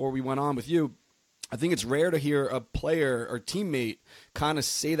about before we went on with you, I think it's rare to hear a player or teammate kind of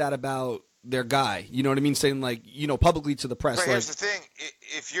say that about their guy. You know what I mean? Saying like, publicly to the press. But like, here's the thing: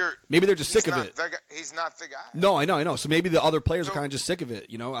 if you're maybe they're just sick of it. He's not the guy. No, I know. So maybe the other players are kind of just sick of it.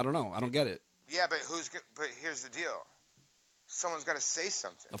 I don't know. I don't get it. Yeah, but But here's the deal: someone's got to say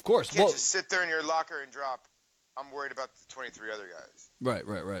something. Of course. You can't just sit there in your locker and drop. I'm worried about the 23 other guys. Right.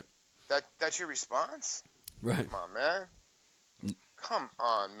 That's your response? Right. Come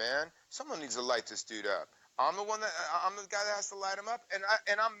on, man. Someone needs to light this dude up. I'm the guy that has to light him up, and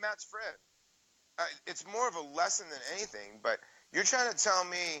I'm Matt's friend. It's more of a lesson than anything, but you're trying to tell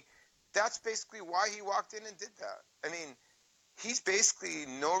me that's basically why he walked in and did that. I mean, he's basically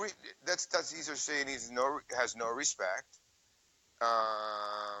that's he's saying has no respect.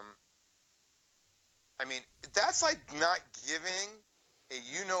 I mean, that's like not giving a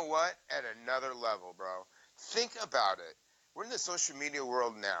you-know-what at another level, bro. Think about it. We're in the social media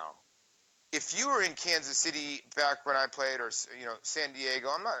world now. If you were in Kansas City back when I played, or San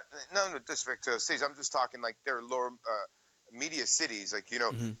Diego, no disrespect to those cities. I'm just talking like they're lower media cities. Like you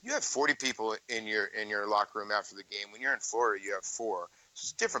have 40 people in your locker room after the game. When you're in Florida, you have 4. So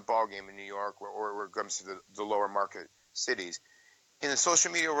it's a different ball game in New York, where it comes to the lower market cities. In the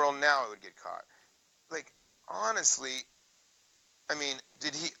social media world now, it would get caught. Like honestly, I mean,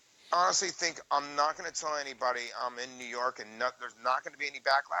 did he honestly think I'm not going to tell anybody I'm in New York and there's not going to be any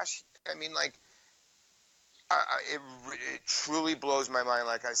backlash? I mean, like, it truly blows my mind.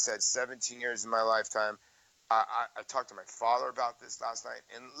 Like I said, 17 years in my lifetime. I talked to my father about this last night,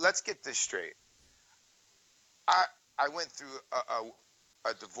 and let's get this straight. I went through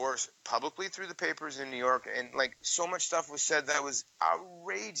a divorce publicly through the papers in New York, and like so much stuff was said that was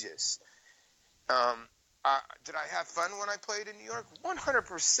outrageous. Did I have fun when I played in New York?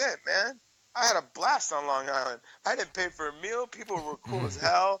 100%, man. I had a blast on Long Island. I didn't pay for a meal. People were cool as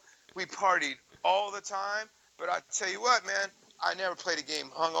hell. We partied all the time. But I tell you what, man, I never played a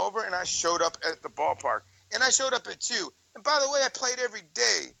game hungover, and I showed up at the ballpark. And I showed up at 2. And by the way, I played every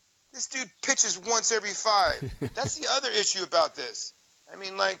day. This dude pitches once every 5. That's the other issue about this. I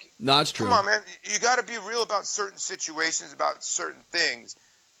mean, like, no, it's true. Come on, man. You got to be real about certain situations, about certain things.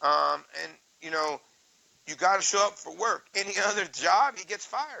 And, you got to show up for work. Any other job, he gets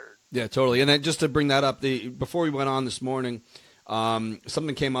fired. Yeah, totally. And then just to bring that up, before we went on this morning,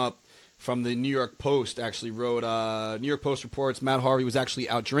 something came up from the New York Post. Actually wrote, New York Post reports Matt Harvey was actually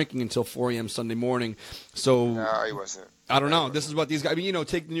out drinking until 4 a.m. Sunday morning. So no, he wasn't. I don't know. This is what these guys. I mean,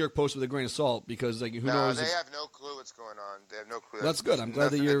 take the New York Post with a grain of salt because, like, who knows? They have no clue what's going on. They have no clue. That's good. I'm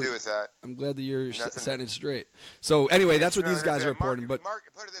glad that you're. To do with that. I'm glad that you're setting it straight. So anyway, that's what these guys are reporting. But Mark,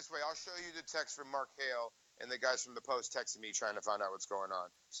 put it this way: I'll show you the text from Mark Hale and the guys from the Post texting me trying to find out what's going on,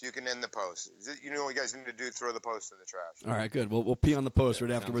 so you can end the post. You know what you guys need to do? Throw the Post in the trash. All right, good. We'll pee on the Post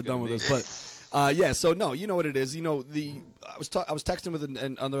right after we're done with this. But yeah, so no, you know what it is. I was texting with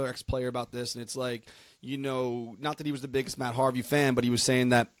another ex-player about this, and it's like, not that he was the biggest Matt Harvey fan, but he was saying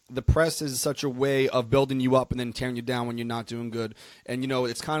that the press is such a way of building you up and then tearing you down when you're not doing good. And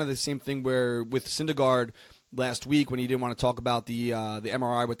it's kind of the same thing where with Syndergaard last week when he didn't want to talk about the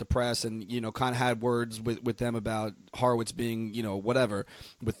MRI with the press and kind of had words with them about Horowitz being whatever,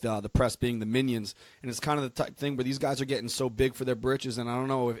 with the press being the minions. And it's kind of the type thing where these guys are getting so big for their britches, and I don't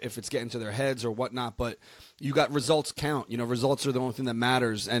know if it's getting to their heads or whatnot, but you got results count. Results are the only thing that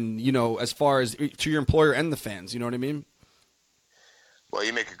matters, and as far as to your employer and the fans, you know what I mean? Well,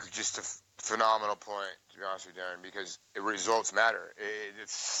 you make just a phenomenal point, to be honest with you, Darren, because results matter.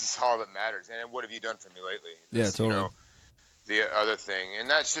 It's all that matters. And what have you done for me lately? Yeah, totally. The other thing, and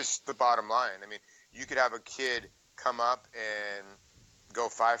that's just the bottom line. I mean, you could have a kid come up and go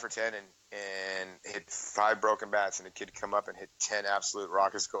 5 for 10 and hit 5 broken bats, and a kid come up and hit 10 absolute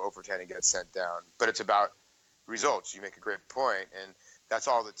rockets, go 0 for 10 and get sent down. But it's about results. You make a great point, and that's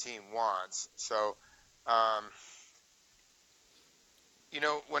all the team wants. So,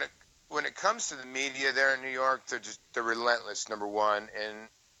 when it comes to the media there in New York, they're relentless, number one, and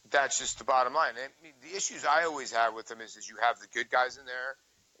that's just the bottom line. I mean, the issues I always have with them is you have the good guys in there,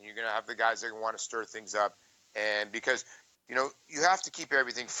 and you're going to have the guys that want to stir things up, and because you have to keep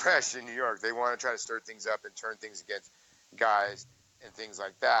everything fresh in New York. They want to try to stir things up and turn things against guys and things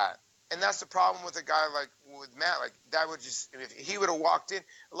like that. And that's the problem with a guy like with Matt. Like that would if he would have walked in,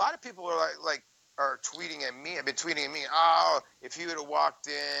 a lot of people are tweeting at me. I've been tweeting at me. Oh, if he would have walked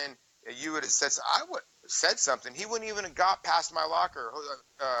in, you would have said. I would have said something. He wouldn't even have got past my locker.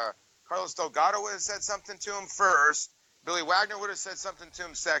 Carlos Delgado would have said something to him first. Billy Wagner would have said something to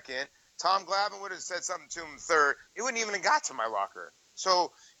him second. Tom Glavine would have said something to him third. It wouldn't even have got to my locker.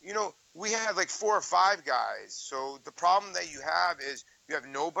 So, we had like 4 or 5 guys. So the problem that you have is you have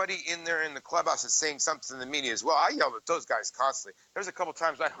nobody in there in the clubhouse that's saying something to the media as well. I yelled at those guys constantly. There's a couple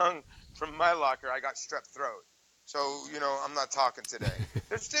times I hung from my locker, I got strep throat. So, I'm not talking today.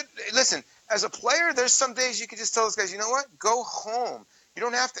 Listen, as a player, there's some days you can just tell those guys, you know what? Go home. You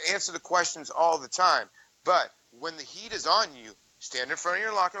don't have to answer the questions all the time. But when the heat is on you, stand in front of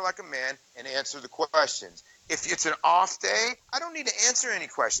your locker like a man and answer the questions. If it's an off day, I don't need to answer any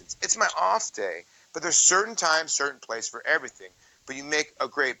questions. It's my off day. But there's certain times, certain place for everything. But you make a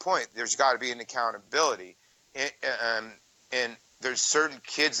great point. There's got to be an accountability. And there's certain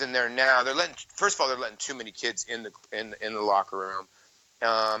kids in there now. First of all, they're letting too many kids in the locker room.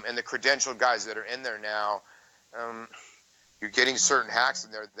 And the credentialed guys that are in there now, you're getting certain hacks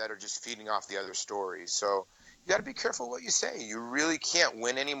in there that are just feeding off the other stories. So you got to be careful what you say. You really can't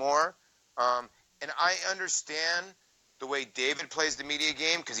win anymore. And I understand the way David plays the media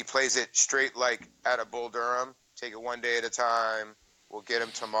game because he plays it straight like at a Bull Durham. Take it one day at a time. We'll get him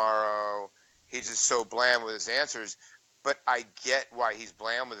tomorrow. He's just so bland with his answers. But I get why he's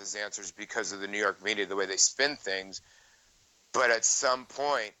bland with his answers because of the New York media, the way they spin things. But at some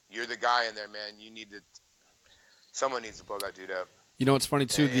point, you're the guy in there, man. Someone needs to blow that dude up. You know, it's funny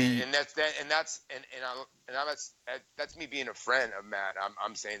too. That's me being a friend of Matt.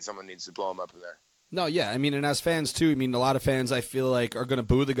 I'm saying someone needs to blow him up in there. No, yeah, I mean, and as fans too, I mean, a lot of fans I feel like are going to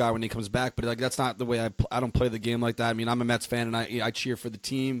boo the guy when he comes back, but like that's not the way I don't play the game like that. I mean, I'm a Mets fan and I cheer for the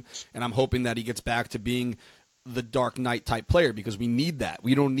team, and I'm hoping that he gets back to being the Dark Knight type player because we need that.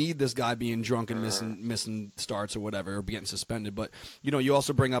 We don't need this guy being drunk and missing starts or whatever or getting suspended. But you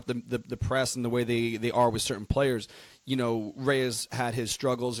also bring up the press and the way they are with certain players. Reyes had his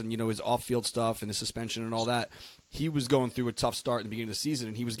struggles and his off-field stuff and the suspension and all that. He was going through a tough start in the beginning of the season,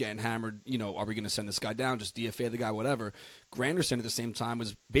 and he was getting hammered. Are we going to send this guy down? Just DFA the guy, whatever. Granderson at the same time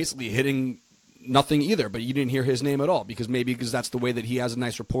was basically hitting nothing either, but you didn't hear his name at all because that's the way that he has a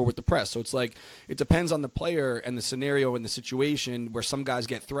nice rapport with the press. So it's like it depends on the player and the scenario and the situation where some guys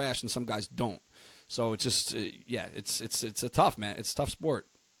get thrashed and some guys don't. So it's just it's a tough, man. It's a tough sport.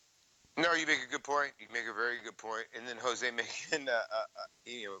 No, you make a good point. You make a very good point. And then Jose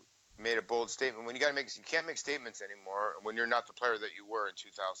made a bold statement. When you can't make statements anymore when you're not the player that you were in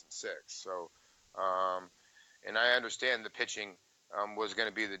 2006. So, and I understand the pitching was going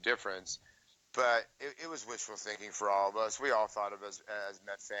to be the difference. But it was wishful thinking for all of us. We all thought of as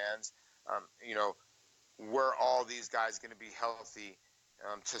Met fans. Were all these guys going to be healthy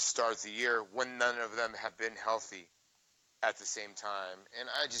to start the year when none of them have been healthy at the same time? And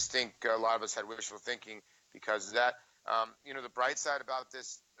I just think a lot of us had wishful thinking because of that. The bright side about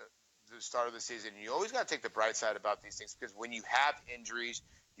this, the start of the season, you always got to take the bright side about these things because when you have injuries,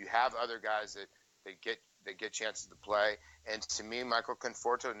 you have other guys that get chances to play. And to me, Michael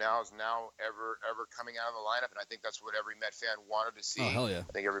Conforto is ever coming out of the lineup, and I think that's what every Met fan wanted to see. Oh, hell yeah.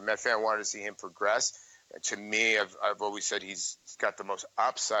 I think every Met fan wanted to see him progress. And to me, I've always said he's got the most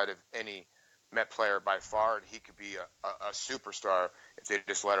upside of any Met player by far, and he could be a superstar if they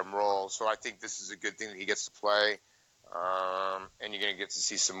just let him roll. So I think this is a good thing that he gets to play, and you're going to get to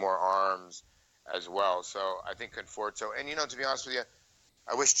see some more arms as well. So I think Conforto, and to be honest with you,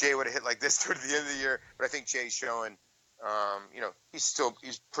 I wish Jay would have hit like this toward the end of the year, but I think Jay's showing,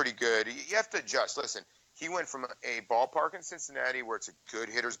 he's pretty good. You have to adjust. Listen, he went from a ballpark in Cincinnati where it's a good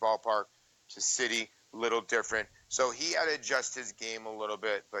hitter's ballpark to City, little different. So he had to adjust his game a little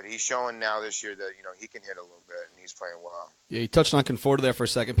bit, but he's showing now this year that, he can hit a little bit and he's playing well. Yeah, you touched on Conforto there for a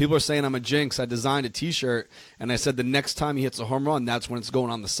second. People are saying I'm a jinx. I designed a T-shirt, and I said the next time he hits a home run, that's when it's going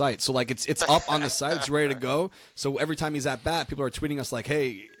on the site. So, it's up on the site. It's ready to go. So every time he's at bat, people are tweeting us like,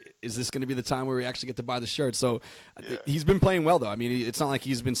 hey, is this going to be the time where we actually get to buy the shirt? So he's been playing well, though. I mean, it's not like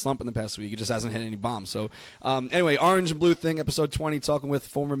he's been slumping the past week. He just hasn't hit any bombs. So anyway, Orange and Blue Thing, episode 20, talking with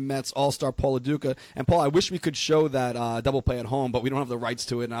former Mets All-Star Paul Lo Duca. And, Paul, I wish we could show that double play at home, but we don't have the rights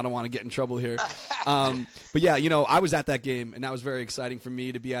to it, and I don't want to get in trouble here. But, yeah, I was at that game, and that was very exciting for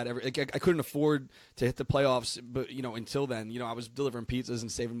me to be at. I couldn't afford to hit the playoffs, but, until then, I was delivering pizzas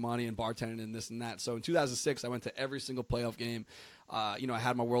and saving money and bartending and this and that. So in 2006, I went to every single playoff game. I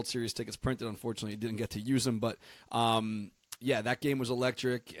had my World Series tickets printed. Unfortunately, didn't get to use them. But, that game was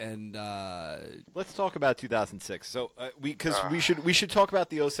electric. And let's talk about 2006. So we should talk about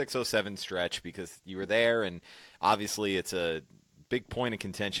the 06-07 stretch because you were there, and obviously it's a big point of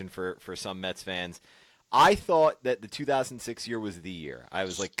contention for some Mets fans. I thought that the 2006 year was the year. I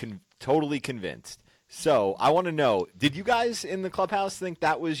was totally convinced. So I want to know, did you guys in the clubhouse think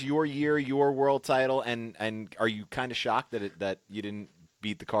that was your year, your world title, and are you kind of shocked that you didn't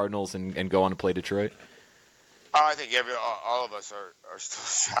beat the Cardinals and go on to play Detroit? I think all of us are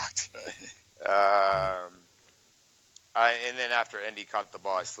still shocked. And then after Endy caught the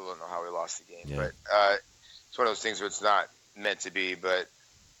ball, I still don't know how we lost the game. Yeah. But it's one of those things where it's not meant to be. But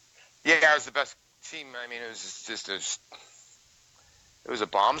Yeah, it was the best team. I mean, it was it was a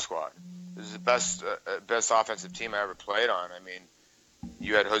bomb squad. It was the best offensive team I ever played on. I mean,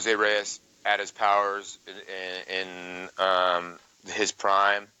 you had Jose Reyes at his powers in his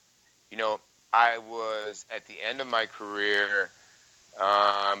prime. You know, I was at the end of my career,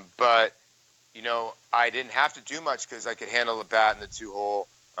 but you know, I didn't have to do much because I could handle the bat in the 2-hole.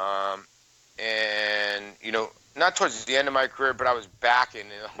 And you know, not towards the end of my career, but I was backing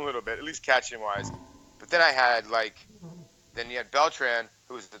a little bit, at least catching wise. But then I had then you had Beltran,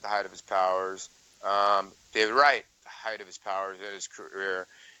 who was at the height of his powers. David Wright, the height of his powers in his career.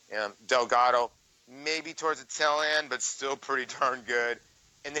 Delgado, maybe towards the tail end, but still pretty darn good.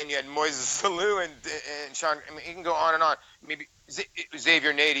 And then you had Moises Alou and Sean. I mean, you can go on and on. Maybe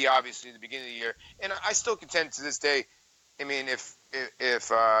Xavier Nady, obviously, at the beginning of the year. And I still contend to this day. I mean, if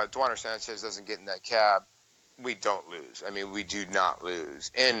Duaner Sanchez doesn't get in that cab, we don't lose. I mean, we do not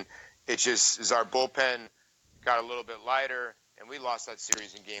lose. And it just is our bullpen got a little bit lighter, and we lost that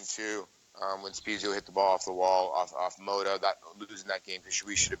series in Game 2 when Spezio hit the ball off the wall off Moto. Losing that game because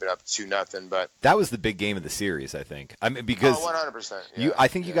we should have been up 2-0. But that was the big game of the series, I think. I mean, because 100%. I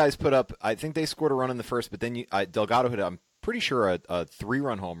think you guys put up. I think they scored a run in the first, but then Delgado hit. I'm pretty sure a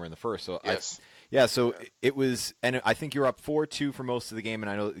 3-run homer in the first. So yes. It was, and I think you were up 4-2 for most of the game, and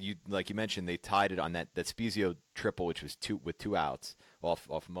I know you, like you mentioned, they tied it on that Spezio triple, which was with 2 outs off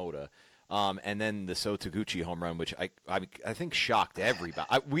Moda. And then the Sotoguchi home run, which I think shocked everybody.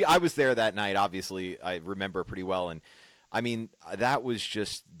 I was there that night. Obviously, I remember pretty well, and I mean that was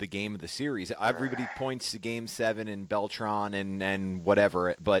just the game of the series. Everybody points to Game 7 and Beltran and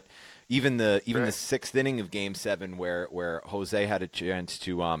whatever, but even the 6th inning of Game 7, where Jose had a chance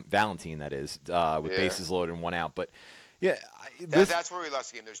to Valentin, that is, with bases loaded and 1 out, but yeah, that's where we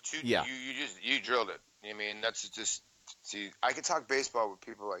lost the game. There's 2. Yeah. You drilled it. I mean, that's just. See, I can talk baseball with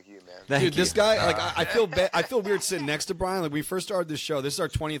people like you, man. Dude, this guy, I feel weird sitting next to Brian. Like, we first started this show. This is our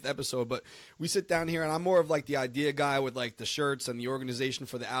 20th episode, but we sit down here, and I'm more of like the idea guy with like the shirts and the organization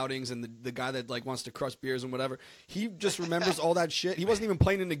for the outings, and the guy that like wants to crush beers and whatever. He just remembers all that shit. He wasn't even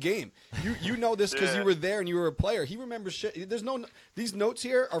playing in the game. You know this because you were there and you were a player. He remembers shit. These notes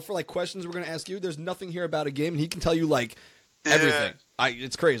here are for like questions we're gonna ask you. There's nothing here about a game, and he can tell you like everything.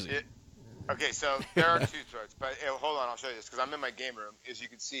 It's crazy. Okay, so there are 2 threads, but hold on, I'll show you this because I'm in my game room. As you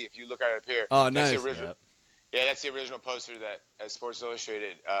can see, if you look at it up here, oh, nice. That's the original poster that Sports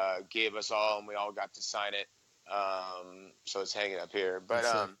Illustrated gave us all, and we all got to sign it. So it's hanging up here. But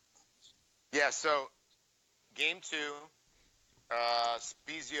so Game 2,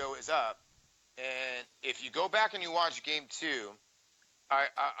 Spezio is up, and if you go back and you watch Game 2, I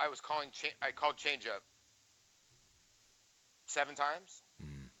called changeup 7 times.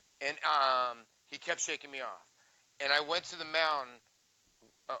 And he kept shaking me off. And I went to the mound.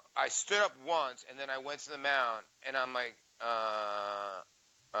 I stood up once, and then I went to the mound, and I'm like,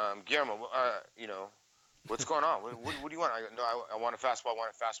 Guillermo, what's going on? What do you want? I go, no, I want a fastball. I want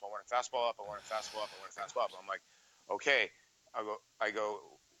a fastball. I want a fastball up. I want a fastball up. I want a fastball up. I'm like, okay. I go,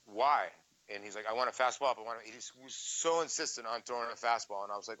 why? And he's like, I want a fastball up. He was so insistent on throwing a fastball,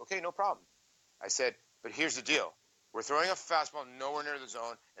 and I was like, okay, no problem. I said, but here's the deal. We're throwing a fastball nowhere near the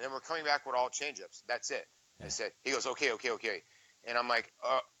zone, and then we're coming back with all changeups. That's it. I said, he goes, okay. And I'm like,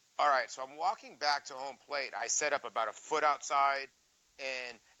 all right. So I'm walking back to home plate. I set up about a foot outside,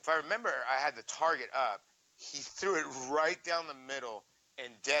 and if I remember, I had the target up. He threw it right down the middle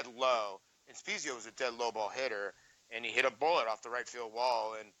and dead low. And Spezio was a dead low ball hitter, and he hit a bullet off the right field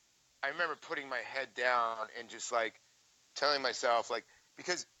wall. And I remember putting my head down and just like telling myself, like,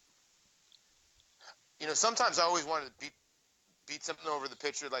 because – sometimes I always wanted to beat something over the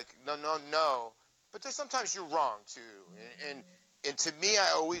pitcher, like, no. But there's sometimes you're wrong, too. And to me,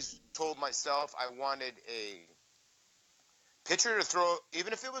 I always told myself I wanted a pitcher to throw,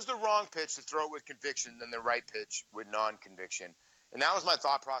 even if it was the wrong pitch, to throw it with conviction than the right pitch with non-conviction. And that was my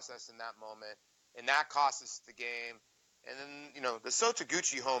thought process in that moment. And that cost us the game. And then, the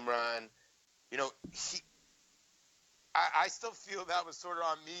Sotoguchi home run, I still feel that was sort of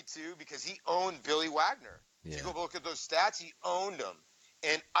on me, too, because he owned Billy Wagner. Yeah. If you go look at those stats, he owned him.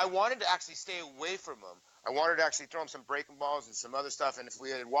 And I wanted to actually stay away from him. I wanted to actually throw him some breaking balls and some other stuff. And if we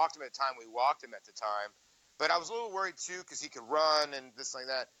had walked him at the time, we walked him at the time. But I was a little worried, too, because he could run and this like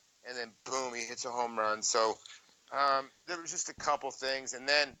that. And then, boom, he hits a home run. So there was just a couple things. And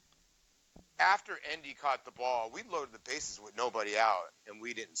then after Endy caught the ball, we loaded the bases with nobody out, and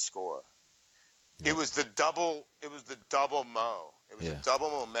we didn't score. It was the double mo. It was a double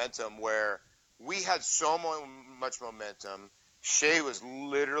momentum where we had so much momentum. Shea was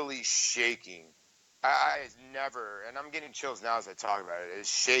literally shaking I never, and I'm getting chills now as I talk about it, is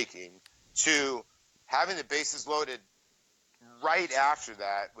shaking to having the bases loaded right after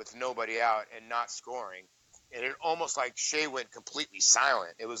that with nobody out and not scoring. And it almost like Shea went completely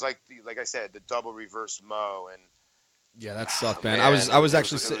silent. It was like I said, the double reverse Mo. And yeah, that sucked, man. man, I was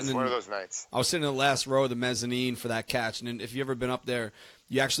actually sitting in one of those nights. I was sitting in the last row of the mezzanine for that catch, and if you ever been up there,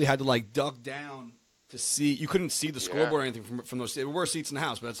 you actually had to like duck down to see. You couldn't see the scoreboard or anything from those. There were seats in the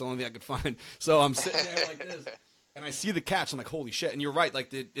house, but that's the only thing I could find. So I'm sitting there like this, and I see the catch. I'm like, holy shit! And you're right, like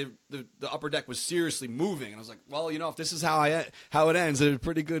the upper deck was seriously moving, and I was like, well, if this is how it ends, it's a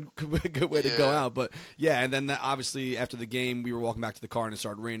pretty good way to go out. But yeah, and then obviously after the game, we were walking back to the car, and it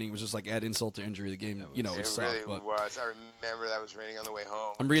started raining. It was just like add insult to injury. The game, it sucked. Really but was. I remember that was raining on the way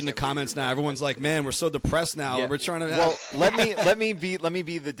home. I'm reading the comments now. Everyone's like, man, we're so depressed now. Yeah. We're trying to. Well, let me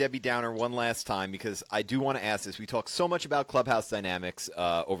be the Debbie Downer one last time, because I do want to ask this. We talked so much about clubhouse dynamics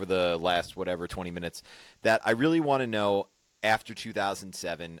over the last 20 minutes that I really want to know. After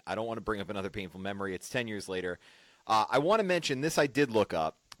 2007, I don't want to bring up another painful memory. It's 10 years later. I want to mention this. I did look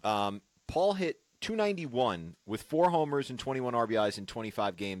up. Paul hit .291 with 4 homers and 21 RBIs in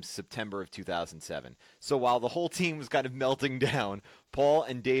 25 games, September of 2007. So while the whole team was kind of melting down, Paul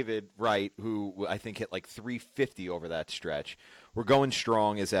and David Wright, who I think hit like .350 over that stretch, were going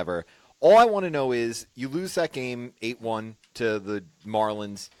strong as ever. All I want to know is, you lose that game 8-1 to the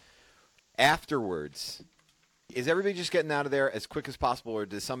Marlins. Afterwards, is everybody just getting out of there as quick as possible, or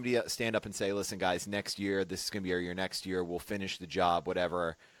does somebody stand up and say, listen, guys, next year, this is going to be our year next year, we'll finish the job,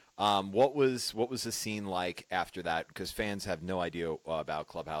 whatever? What was the scene like after that? Because fans have no idea about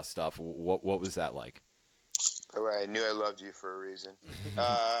clubhouse stuff. What was that like? All right, I knew I loved you for a reason.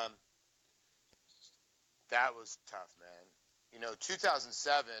 That was tough, man.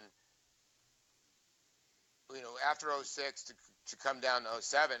 2007, after 06 to come down to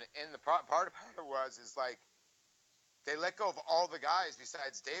 07, and the part about it is like, they let go of all the guys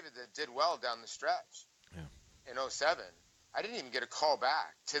besides David that did well down the stretch in 07. I didn't even get a call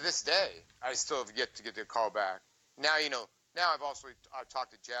back. To this day, I still have yet to get the call back. Now, I've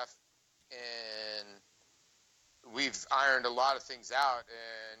talked to Jeff, and we've ironed a lot of things out.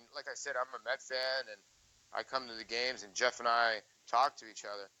 And like I said, I'm a Met fan, and I come to the games, and Jeff and I talk to each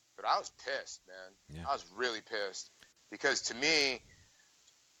other. But I was pissed, man. Yeah. I was really pissed. Because to me,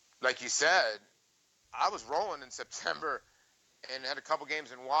 like you said, I was rolling in September and had a couple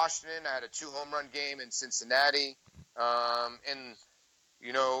games in Washington. I had a 2-home run game in Cincinnati. And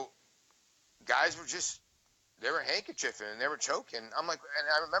guys were they were handkerchiefing and they were choking. I'm like, and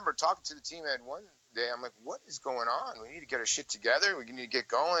I remember talking to the team at one day. I'm like, what is going on? We need to get our shit together. We need to get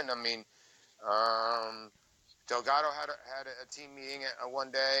going. I mean, Delgado had a team meeting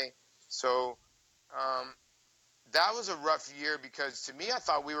one day. So, that was a rough year because, to me, I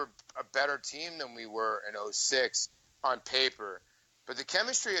thought we were a better team than we were in 06 on paper. But the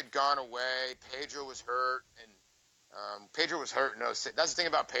chemistry had gone away. Pedro was hurt, and Pedro was hurt in 06. That's the thing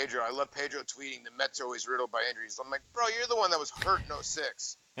about Pedro. I love Pedro tweeting, the Mets are always riddled by injuries. I'm like, bro, you're the one that was hurt in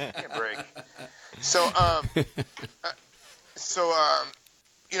 06. Can't break. So,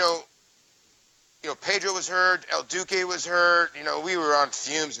 Pedro was hurt. El Duque was hurt. We were on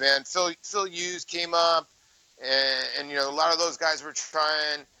fumes, man. Phil Hughes came up. And a lot of those guys were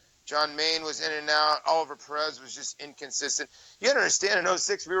trying. John Maine was in and out. Oliver Perez was just inconsistent. You got to understand, in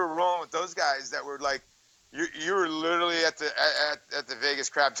 06, we were rolling with those guys that were like, you were literally at the Vegas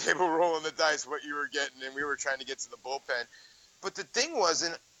crab table rolling the dice what you were getting, and we were trying to get to the bullpen. But the thing was,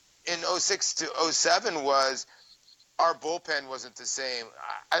 in 06 to 07 was, our bullpen wasn't the same.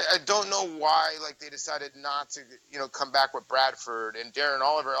 I don't know why, they decided not to, come back with Bradford and Darren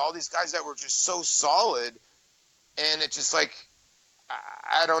Oliver, all these guys that were just so solid. And it's just like,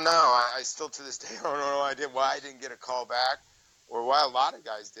 I don't know. I still to this day don't know why I didn't get a call back, or why a lot of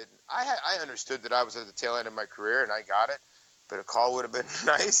guys didn't. I understood that I was at the tail end of my career and I got it, but a call would have been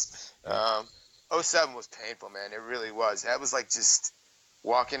nice. 07 was painful, man. It really was. That was like just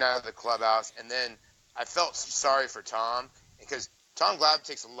walking out of the clubhouse, and then I felt sorry for Tom, because Tom Glavine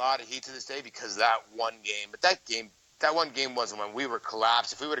takes a lot of heat to this day because of that one game. But that one game wasn't when we were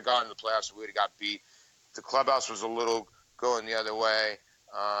collapsed. If we would have gone to the playoffs, we would have got beat. The clubhouse was a little going the other way.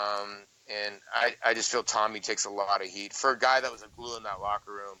 And I just feel Tommy takes a lot of heat for a guy that was a glue in that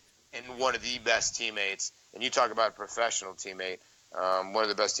locker room and one of the best teammates. And you talk about a professional teammate, one of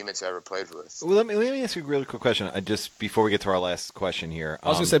the best teammates I ever played with. Well, let me ask you a really quick question. Just before we get to our last question here. I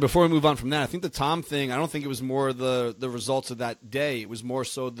was going to say, before we move on from that, I think the Tom thing, I don't think it was more the results of that day. It was more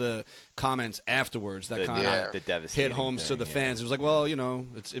so the comments afterwards that kind of hit home to the fans. It was like, well,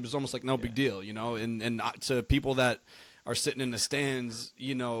 it was almost like no big deal, and to people that are sitting in the stands,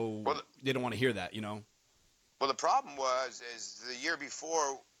 they don't want to hear that, Well, the problem is the year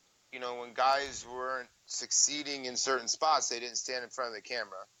before, when guys weren't succeeding in certain spots, they didn't stand in front of the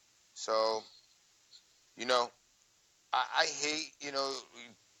camera. So, I hate,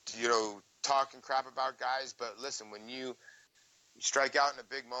 talking crap about guys, but listen, when you strike out in a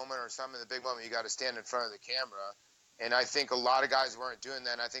big moment or something in the big moment, you got to stand in front of the camera. And I think a lot of guys weren't doing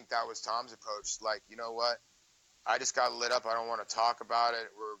that. And I think that was Tom's approach. Like, you know what? I just got lit up. I don't want to talk about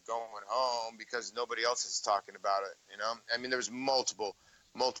it. We're going home because nobody else is talking about it. I mean, there was multiple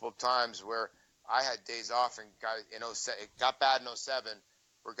times where I had days off and guys, it got bad in 07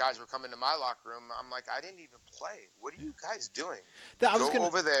 where guys were coming to my locker room. I'm like, I didn't even play. What are you guys doing? Go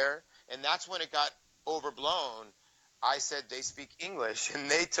over there. And that's when it got overblown. I said they speak English, and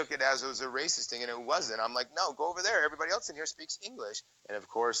they took it as it was a racist thing, and it wasn't. I'm like, no, go over there. Everybody else in here speaks English. And, of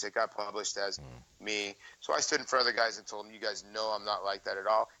course, it got published as me. So I stood in front of the guys and told them, you guys know I'm not like that at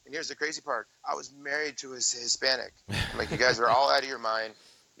all. And here's the crazy part. I was married to a Hispanic. I'm like, you guys are all out of your mind,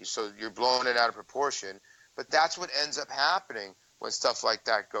 so you're blowing it out of proportion. But that's what ends up happening when stuff like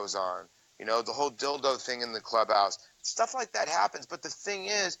that goes on. The whole dildo thing in the clubhouse. Stuff like that happens. But the thing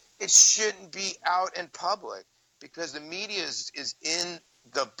is, it shouldn't be out in public. Because the media is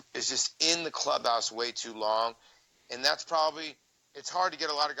just in the clubhouse way too long, and that's probably it's hard to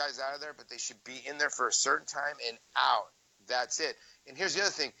get a lot of guys out of there, but they should be in there for a certain time and out. That's it. And here's the other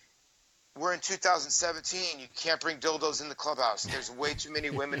thing: we're in 2017. You can't bring dildos in the clubhouse. There's way too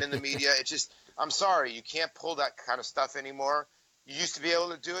many women in the media. I'm sorry, you can't pull that kind of stuff anymore. You used to be able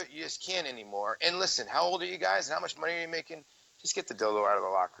to do it. You just can't anymore. And listen, how old are you guys, and how much money are you making? Just get the dildo out of the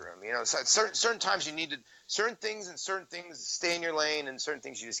locker room. So certain times you need to certain things stay in your lane, and certain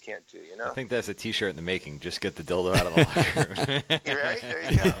things you just can't do. I think that's a T-shirt in the making. Just get the dildo out of the locker room. You're right.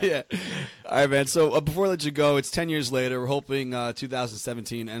 There you go. Yeah. All right, man. So before I let you go, it's 10 years later. We're hoping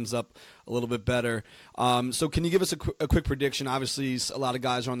 2017 ends up a little bit better. So can you give us a quick prediction? Obviously, a lot of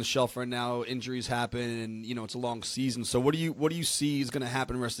guys are on the shelf right now. Injuries happen, and it's a long season. So what do you see is going to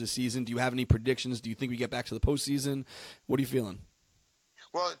happen the rest of the season? Do you have any predictions? Do you think we get back to the postseason? What are you feeling?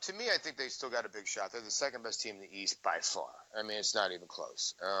 Well, to me, I think they still got a big shot. They're the second best team in the East by far. I mean, it's not even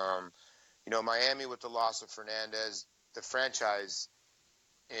close. Miami with the loss of Fernandez, the franchise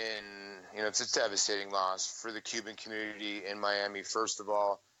it's a devastating loss for the Cuban community in Miami. First of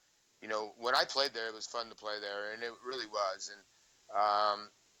all, when I played there, it was fun to play there, and it really was. And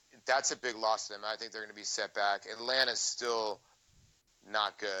that's a big loss to them. I think they're going to be set back. Atlanta's still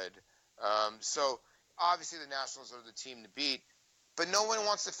not good. So obviously the Nationals are the team to beat. But no one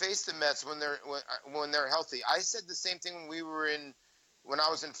wants to face the Mets when they're healthy. I said the same thing when I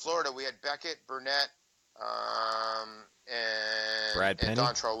was in Florida. We had Beckett, Burnett, and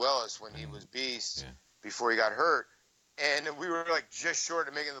Dontrell Willis when he was beast before he got hurt. And we were just short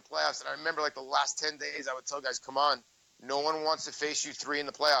of making the playoffs. And I remember the last 10 days I would tell guys, come on, no one wants to face you three in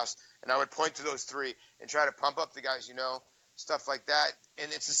the playoffs. And I would point to those three and try to pump up the guys, stuff like that.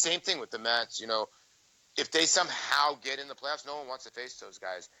 And it's the same thing with the Mets, If they somehow get in the playoffs, no one wants to face those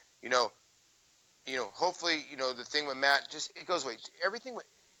guys. Hopefully, the thing with Matt, it goes away.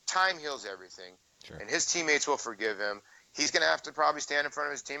 Time heals everything. Sure. And his teammates will forgive him. He's going to have to probably stand in front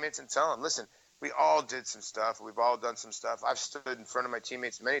of his teammates and tell them, listen, we all did some stuff. We've all done some stuff. I've stood in front of my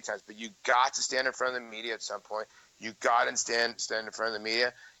teammates many times, but you got to stand in front of the media at some point. You got to stand in front of the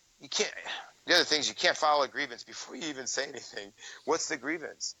media. You can't. The other thing is you can't file a grievance before you even say anything. What's the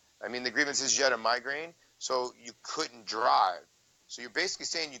grievance? I mean, the grievance is you had a migraine, so you couldn't drive. So you're basically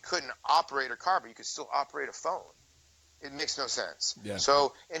saying you couldn't operate a car, but you could still operate a phone. It makes no sense. Yeah.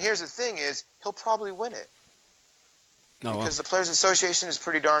 So, and here's the thing is, he'll probably win it. Because the Players Association is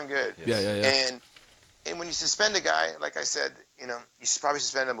pretty darn good. Yeah. And when you suspend a guy, like I said, you should probably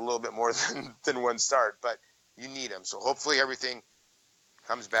suspend him a little bit more than one start, but you need him. So hopefully everything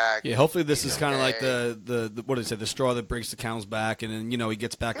comes back. Yeah, hopefully this is kind of like the what did I say, the straw that breaks the camel's back, and then he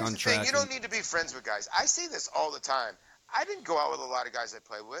gets back on track. You don't need to be friends with guys. I say this all the time. I didn't go out with a lot of guys I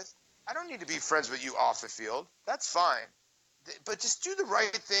played with. I don't need to be friends with you off the field. That's fine, but just do the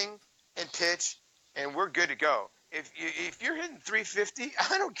right thing and pitch, and we're good to go. If you're hitting 350,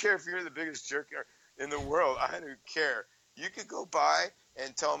 I don't care if you're the biggest jerk in the world. I don't care. You could go by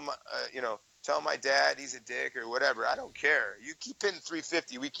and tell my dad he's a dick or whatever. I don't care. You keep hitting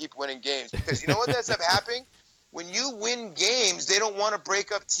 350, we keep winning games. Because you know what ends up happening? When you win games, they don't want to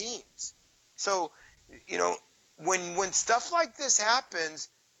break up teams. So, when stuff like this happens,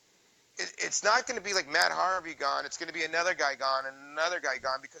 it's not going to be like Matt Harvey gone. It's going to be another guy gone and another guy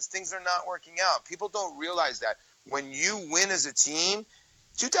gone because things are not working out. People don't realize that. When you win as a team,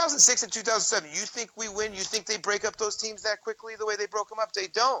 2006 and 2007, you think we win? You think they break up those teams that quickly the way they broke them up? They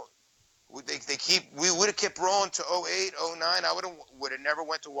don't. We would have kept rolling to 08, 09. I would have never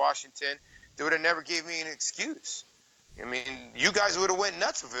went to Washington. They would have never gave me an excuse. I mean, you guys would have went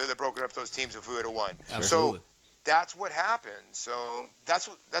nuts if we would have broken up those teams if we would have won. Absolutely. So that's what happened. So that's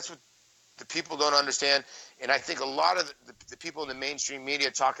what the people don't understand. And I think a lot of the people in the mainstream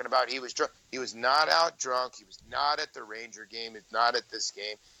media talking about he was drunk. He was not out drunk. He was not at the Ranger game. He's not at this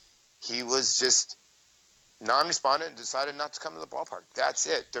game. He was just non-respondent and decided not to come to the ballpark. That's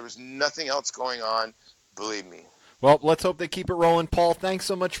it. There was nothing else going on, believe me. Well, let's hope they keep it rolling. Paul, thanks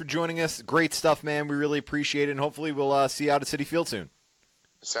so much for joining us. Great stuff, man. We really appreciate it, and hopefully we'll see you out at Citi Field soon.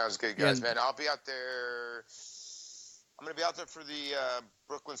 Sounds good, guys, man. I'll be out there. I'm going to be out there for the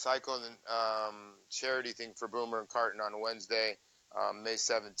Brooklyn Cyclone charity thing for Boomer and Carton on Wednesday, May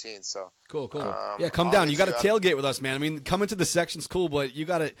 17th. So cool. Yeah, come down. You got to tailgate with us, man. I mean, coming to the section's cool, but you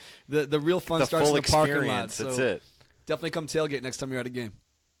got to the real fun starts in the parking lot. So that's it. Definitely come tailgate next time you're at a game.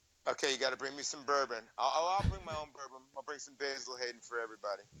 Okay, you got to bring me some bourbon. I'll bring my own bourbon. I'll bring some Basil Hayden for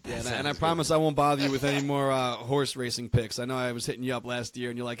everybody. Yeah, and I promise I won't bother you with any more horse racing picks. I know I was hitting you up last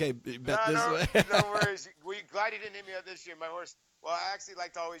year, and you're like, hey, bet this way. No worries. Glad you didn't hit me up this year. My horse, well, I actually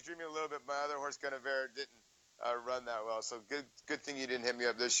like to always dream me a little bit. My other horse, Guinevere, didn't run that well. So good thing you didn't hit me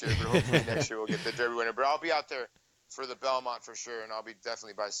up this year. But hopefully next year we'll get the Derby winner. But I'll be out there for the Belmont for sure, and I'll be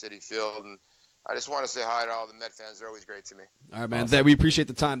definitely by Citi Field. And I just want to say hi to all the Met fans. They're always great to me. All right, man. Awesome. We appreciate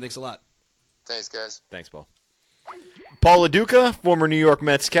the time. Thanks a lot. Thanks, guys. Thanks, Paul. Paul Lo Duca, former New York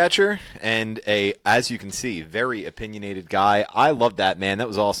Mets catcher, and as you can see, very opinionated guy. I love that, man. That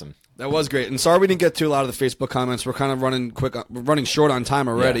was awesome. That was great. And sorry we didn't get to a lot of the Facebook comments. We're kind of running short on time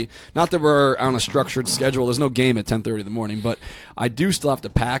already. Yeah. Not that we're on a structured schedule. There's no game at 10:30 in the morning, but I do still have to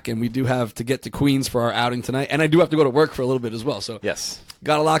pack, and we do have to get to Queens for our outing tonight, and I do have to go to work for a little bit as well. So yes.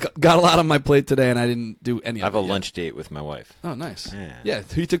 Got a lot on my plate today, and I didn't do any of it. I have a lunch date with my wife. Oh, nice. Yeah,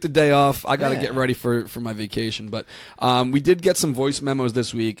 he took the day off. I got to get ready for my vacation. But we did get some voice memos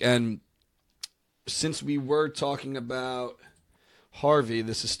this week, and since we were talking about Harvey,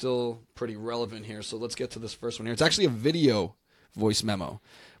 this is still pretty relevant here. So let's get to this first one here. It's actually a video voice memo,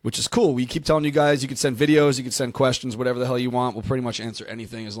 which is cool. We keep telling you guys you can send videos, you can send questions, whatever the hell you want. We'll pretty much answer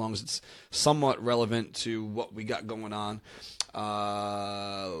anything as long as it's somewhat relevant to what we got going on.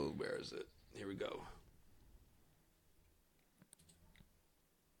 Where is it? Here we go.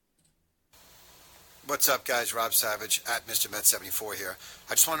 What's up, guys? Rob Savage at Mr. Met74 here.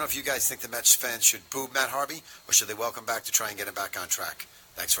 I just want to know if you guys think the Mets fans should boo Matt Harvey or should they welcome back to try and get him back on track?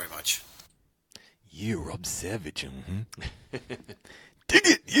 Thanks very much. Yeah, Rob Savage. Dig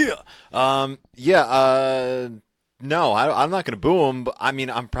it, yeah. No, I'm not going to boo him, but I mean,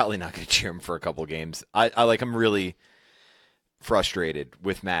 I'm probably not going to cheer him for a couple games. I'm really frustrated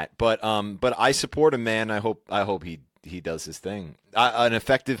with Matt, but I support him, man. I hope he does his thing. An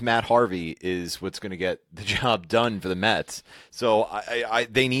effective Matt Harvey is what's going to get the job done for the Mets. So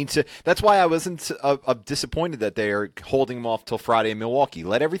they need to. That's why I wasn't disappointed that they are holding him off till Friday in Milwaukee.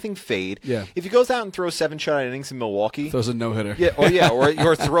 Let everything fade. Yeah. If he goes out and throws 7 shutout innings in Milwaukee, throws a no-hitter. Yeah,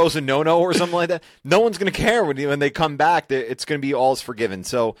 or throws a no-no or something like that. No one's going to care when they come back. It's going to be all's forgiven.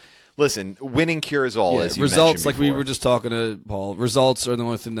 So. Listen, winning cures all, as you results, like before. we were just talking to Paul, results are the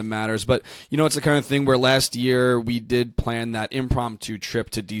only thing that matters. But, it's the kind of thing where last year we did plan that impromptu trip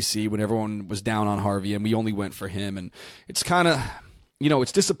to D.C. when everyone was down on Harvey, and we only went for him. And it's kind of,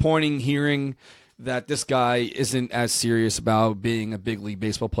 it's disappointing hearing that this guy isn't as serious about being a big league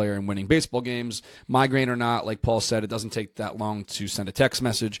baseball player and winning baseball games. Migraine or not, like Paul said, it doesn't take that long to send a text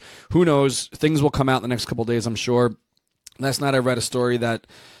message. Who knows? Things will come out in the next couple of days, I'm sure. Last night I read a story that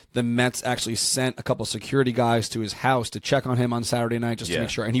the Mets actually sent a couple security guys to his house to check on him on Saturday night just to make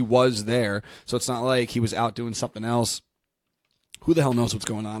sure, and he was there. So it's not like he was out doing something else. Who the hell knows what's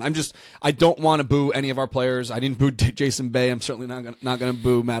going on? I don't want to boo any of our players. I didn't boo Jason Bay. I'm certainly not going to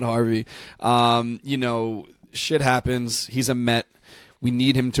boo Matt Harvey. Shit happens. He's a Met. We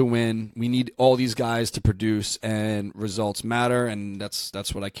need him to win. We need all these guys to produce, and results matter, and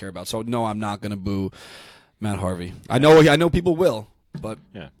that's what I care about. So no, I'm not going to boo Matt Harvey. I know people will. But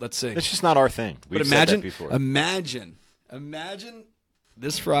let's see. It's just not our thing. We've said that before. Imagine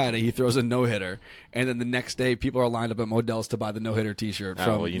this Friday he throws a no-hitter, and then the next day people are lined up at Modell's to buy the no-hitter T-shirt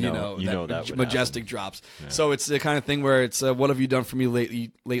from that Majestic drops. Yeah. So it's the kind of thing where it's what have you done for me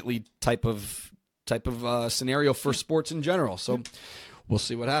lately type of scenario for sports in general. So we'll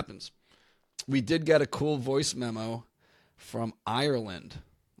see what happens. We did get a cool voice memo from Ireland.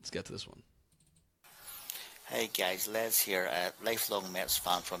 Let's get to this one. Hey guys, Les here, a lifelong Mets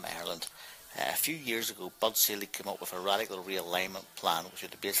fan from Ireland. A few years ago, Bud Selig came up with a radical realignment plan, which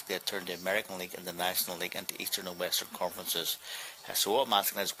would basically have turned the American League and the National League into Eastern and Western conferences. So what I'm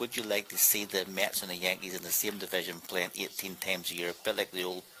asking is, would you like to see the Mets and the Yankees in the same division playing 18 times a year, a bit like the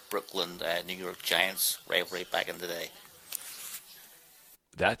old Brooklyn New York Giants rivalry back in the day?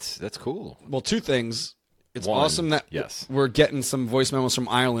 That's cool. Well, two things. It's One, awesome that yes. we're getting some voice memos from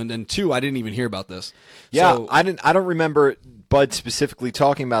Ireland, and two, I didn't even hear about this. Yeah, So, I don't remember Bud specifically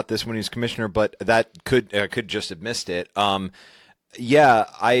talking about this when he was commissioner, but that could just have missed it. Yeah,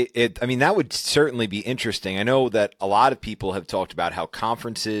 I mean that would certainly be interesting. I know that a lot of people have talked about how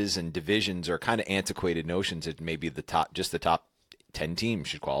conferences and divisions are kind of antiquated notions. That maybe the top 10 teams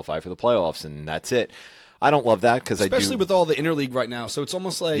should qualify for the playoffs, and that's it. I don't love that because especially with all the interleague right now. So it's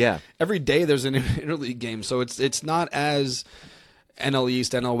almost like every day there's an interleague game. So it's not as NL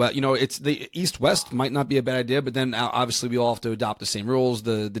East, NL West. You know, it's the East West might not be a bad idea, but then obviously we all have to adopt the same rules.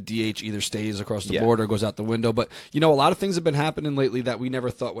 The DH either stays across the board or goes out the window. But you know, a lot of things have been happening lately that we never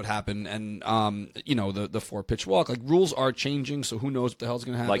thought would happen. And you know, the 4-pitch walk, like rules are changing. So who knows what the hell's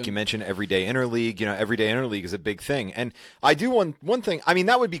going to happen? Like you mentioned, everyday interleague. You know, everyday interleague is a big thing. And I do one thing. I mean,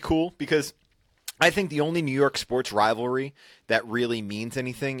 that would be cool because I think the only New York sports rivalry that really means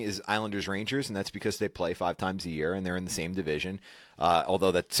anything is Islanders-Rangers, and that's because they play 5 times a year and they're in the same division,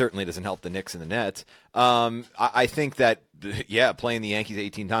 although that certainly doesn't help the Knicks and the Nets. I think that, playing the Yankees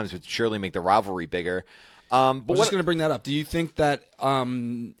 18 times would surely make the rivalry bigger. But I was just going to bring that up. Do you think that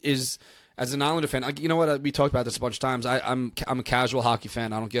is... As an Islander fan, you know what? We talked about this a bunch of times. I'm a casual hockey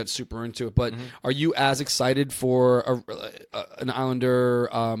fan. I don't get super into it. But are you as excited for an Islander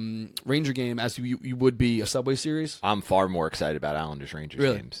Ranger game as you would be a Subway Series? I'm far more excited about Islanders Rangers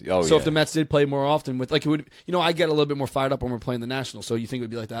games. Oh, so if the Mets did play more often, with like it would, you know, I get a little bit more fired up when we're playing the Nationals. So you think it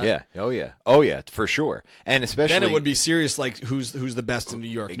would be like that? Yeah. Oh yeah, for sure. And especially then it would be serious. Like who's the best in New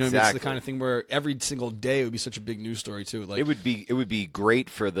York? Exactly. You know what I mean? It's the kind of thing where every single day it would be such a big news story too. Like it would be great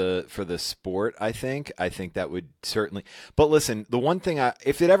for the sport. I think that would certainly. But listen, the one thing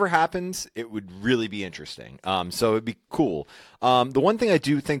if it ever happens, it would really be interesting. So it'd be cool. The one thing I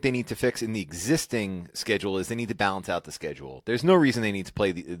do think they need to fix in the existing schedule is they need to balance out the schedule. There's no reason they need to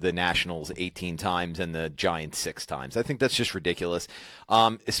play the Nationals 18 times and the Giants 6 times. I think that's just ridiculous,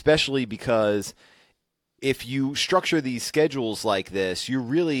 especially because if you structure these schedules like this, you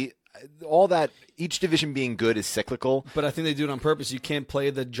really all that. Each division being good is cyclical. But I think they do it on purpose. You can't play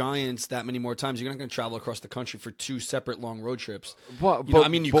the Giants that many more times. You're not going to travel across the country for 2 separate long road trips. But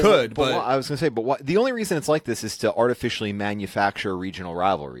you could. I was going to say, the only reason it's like this is to artificially manufacture regional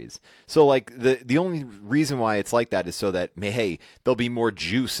rivalries. So, like, the only reason why it's like that is so that, hey, there'll be more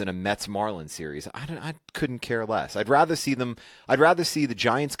juice in a Mets-Marlins series. I couldn't care less. I'd rather see the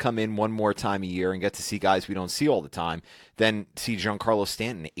Giants come in one more time a year and get to see guys we don't see all the time than see Giancarlo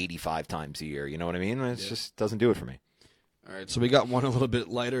Stanton 85 times a year. You know what I mean? It just doesn't do it for me. All right, so we got one a little bit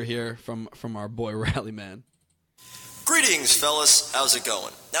lighter here from our boy Rallyman. Greetings, fellas. How's it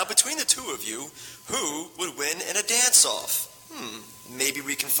going? Now, between the two of you, who would win in a dance-off? Maybe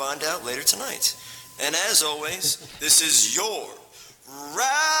we can find out later tonight. And as always, this is your Rallyman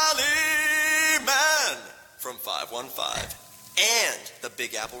from 515 and the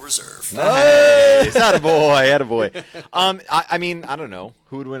Big Apple Reserve. Nice. Attaboy. I mean, I don't know.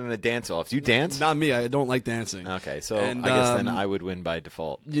 Who would win in a dance-off? You dance? Not me. I don't like dancing. Okay, so I guess then I would win by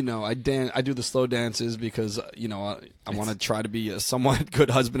default. You know, I do the slow dances because, you know, I want to try to be a somewhat good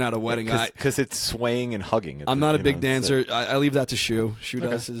husband at a wedding. Because it's swaying and hugging. I'm not a big dancer. I leave that to Shu. Shu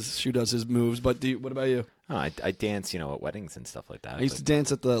does his moves. But what about you? Oh, I dance, you know, at weddings and stuff like that. I used to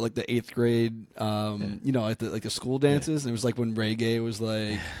dance at the 8th grade, you know, at the school dances. And it was like when reggae was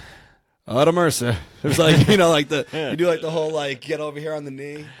like, oh, to Mercer. It was like, you know, like you do like the whole like get over here on the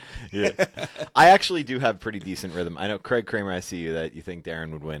knee. Yeah, I actually do have pretty decent rhythm. I know, Craig Kramer, I see you that you think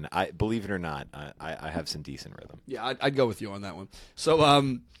Darren would win. Believe it or not, I have some decent rhythm. Yeah, I'd go with you on that one.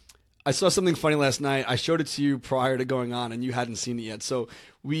 So I saw something funny last night. I showed it to you prior to going on, and you hadn't seen it yet. So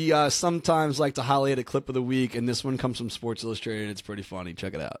we sometimes like to highlight a clip of the week, and this one comes from Sports Illustrated. It's pretty funny.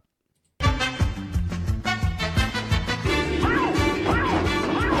 Check it out.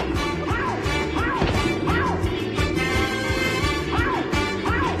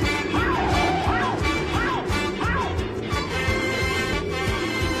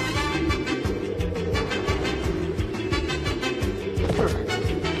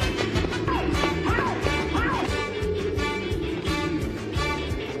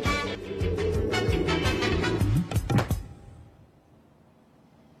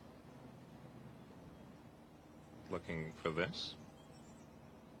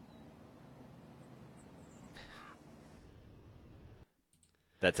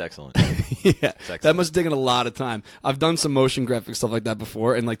 That's excellent. Yeah, that must have taken a lot of time. I've done some motion graphic stuff like that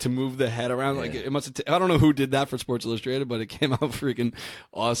before, and like to move the head around, like it must have. I don't know who did that for Sports Illustrated, but it came out freaking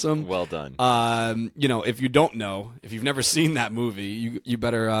awesome. Well done. If you don't know, if you've never seen that movie, you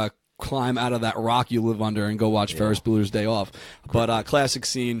better climb out of that rock you live under and go watch Ferris Bueller's Day Off. But classic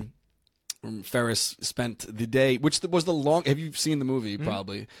scene. Ferris spent the day, which was the long. Have you seen the movie?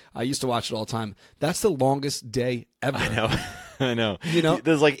 Probably. I used to watch it all the time. That's the longest day ever. I know.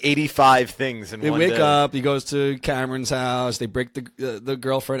 There's like 85 things in one day. They wake up. He goes to Cameron's house. They break the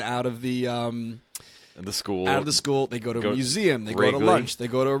girlfriend out of the school. Out of the school. They go to a museum. They go to lunch. They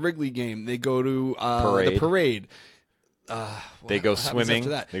go to a Wrigley game. They go to the parade. They go swimming.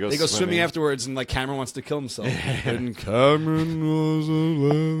 They go swimming afterwards, and like Cameron wants to kill himself. And Cameron was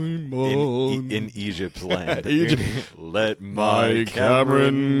in Egypt's land. Let my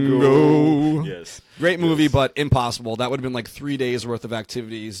Cameron go. Yes, great movie, but impossible. That would have been like 3 days worth of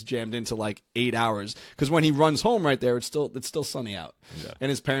activities jammed into like 8 hours. Because when he runs home, right there, it's still sunny out, and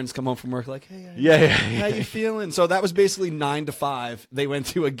his parents come home from work like, "Hey, how you feeling?" So that was basically 9 to 5. They went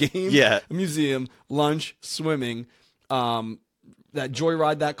to a game, a museum, lunch, swimming. That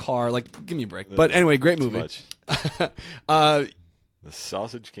joyride, that car, like, give me a break. But anyway, great movie. The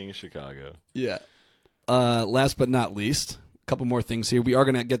Sausage King of Chicago. Yeah. Last but not least, a couple more things here. We are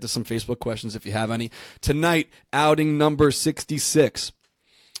going to get to some Facebook questions if you have any. Tonight, outing number 66.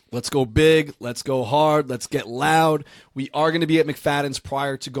 Let's go big. Let's go hard. Let's get loud. We are going to be at McFadden's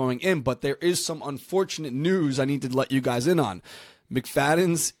prior to going in, but there is some unfortunate news I need to let you guys in on.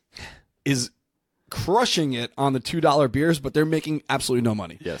 McFadden's is crushing it on the $2 beers, but they're making absolutely no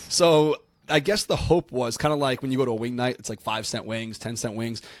money. Yes. So I guess the hope was kind of like when you go to a wing night, it's like 5-cent wings, 10-cent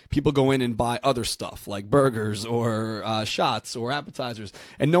wings. People go in and buy other stuff like burgers or shots or appetizers,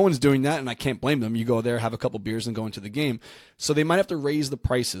 and no one's doing that, and I can't blame them. You go there, have a couple beers, and go into the game. So they might have to raise the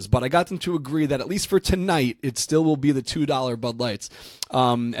prices, but I got them to agree that at least for tonight, it still will be the $2 Bud Lights.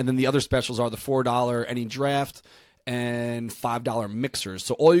 And then the other specials are the $4 any draft and $5 mixers.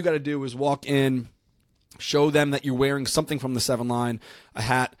 So all you got to do is walk in, show them that you're wearing something from the 7 line, a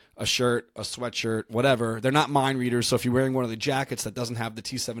hat, a shirt, a sweatshirt, whatever. They're not mind readers, so if you're wearing one of the jackets that doesn't have the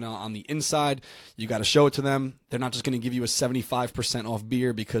T7L on the inside, you got to show it to them. They're not just going to give you a 75% off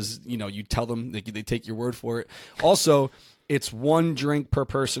beer because, you tell them, they take your word for it. Also, it's 1 drink per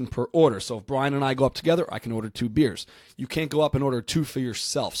person per order. So if Brian and I go up together, I can order 2 beers. You can't go up and order 2 for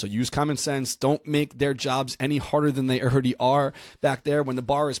yourself. So use common sense. Don't make their jobs any harder than they already are back there. When the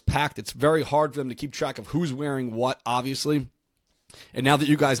bar is packed, it's very hard for them to keep track of who's wearing what, obviously. And now that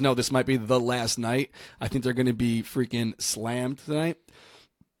you guys know this might be the last night, I think they're going to be freaking slammed tonight.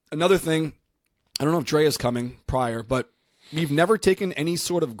 Another thing, I don't know if Dre is coming prior, but we've never taken any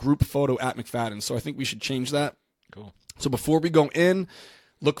sort of group photo at McFadden, so I think we should change that. Cool. So before we go in,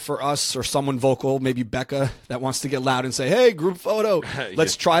 look for us or someone vocal, maybe Becca, that wants to get loud and say, hey, group photo.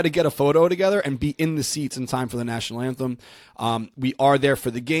 Let's try to get a photo together and be in the seats in time for the national anthem. We are there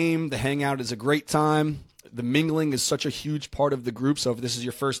for the game. The hangout is a great time. The mingling is such a huge part of the group. So if this is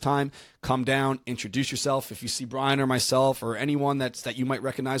your first time, come down, introduce yourself. If you see Brian or myself or anyone that you might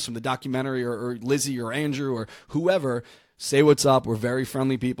recognize from the documentary or Lizzie or Andrew or whoever, say what's up. We're very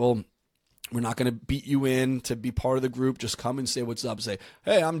friendly people. We're not going to beat you in to be part of the group. Just come and say what's up. Say,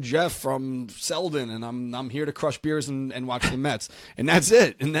 hey, I'm Jeff from Selden, and I'm here to crush beers and watch the Mets. And that's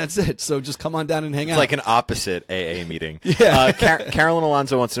it. So just come on down and hang out. It's like an opposite AA meeting. Yeah. Carolyn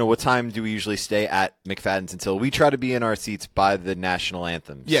Alonso wants to know, what time do we usually stay at McFadden's until we try to be in our seats by the national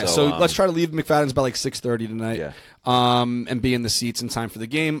anthem? Yeah, so let's try to leave McFadden's by like 6:30 tonight. Yeah. And be in the seats in time for the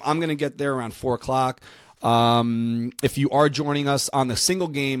game. I'm going to get there around 4 o'clock. If you are joining us on the single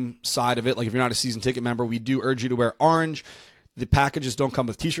game side of it, like if you're not a season ticket member, we do urge you to wear orange. The packages don't come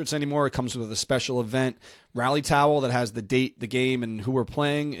with t-shirts anymore. It comes with a special event rally towel that has the date, the game, and who we're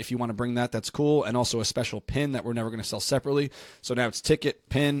playing. If you want to bring that, that's cool. And also a special pin that we're never going to sell separately. So now it's ticket,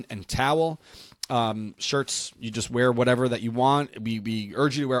 pin, and towel. Shirts, you just wear whatever that you want. We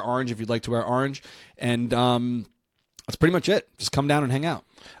urge you to wear orange if you'd like to wear orange. And that's pretty much it. Just come down and hang out.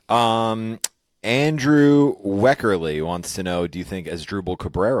 Andrew Weckerly wants to know, do you think Asdrubal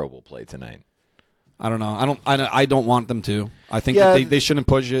Cabrera will play tonight? I don't know. I don't want them to. I think that they shouldn't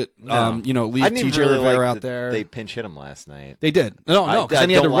push it. No. Leave TJ really Rivera out there. They pinch hit him last night. They did. No. Because then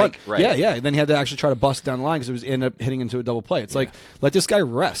he had to run. Right. Yeah. Then he had to actually try to bust down the line because it was ended up hitting into a double play. It's like, let this guy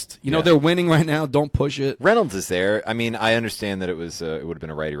rest. They're winning right now. Don't push it. Reynolds is there. I mean, I understand that it would have been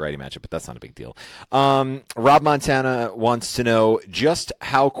a righty-righty matchup, but that's not a big deal. Rob Montana wants to know, just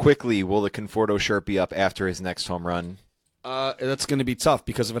how quickly will the Conforto shirt be up after his next home run? That's going to be tough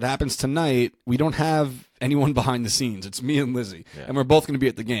because if it happens tonight, we don't have anyone behind the scenes. It's me and Lizzie, and we're both going to be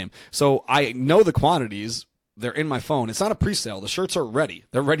at the game. So I know the quantities. They're in my phone. It's not a pre-sale. The shirts are ready.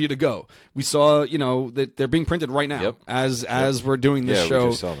 They're ready to go. We saw, that they're being printed right now. As we're doing this show.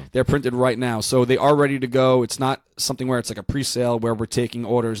 We just saw them. They're printed right now. So they are ready to go. It's not something where it's like a pre-sale where we're taking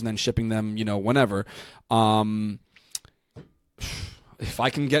orders and then shipping them, whenever. If I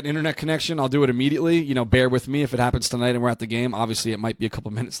can get internet connection, I'll do it immediately. Bear with me if it happens tonight and we're at the game. Obviously, it might be a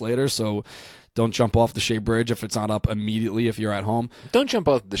couple minutes later, so don't jump off the Shea Bridge if it's not up immediately if you're at home. Don't jump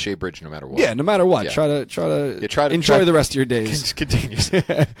off the Shea Bridge no matter what. Yeah, no matter what. Yeah. Try to enjoy the rest of your days. Continues.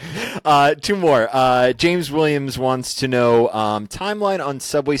 Two more. James Williams wants to know timeline on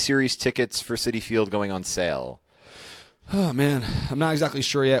Subway Series tickets for Citi Field going on sale. Oh, man, I'm not exactly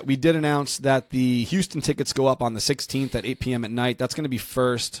sure yet. We did announce that the Houston tickets go up on the 16th at 8 p.m. at night. That's going to be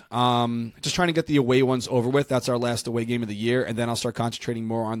first. Just trying to get the away ones over with. That's our last away game of the year, and then I'll start concentrating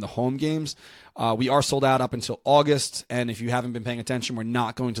more on the home games. We are sold out up until August, and if you haven't been paying attention, we're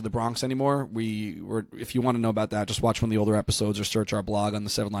not going to the Bronx anymore. If you want to know about that, just watch one of the older episodes or search our blog on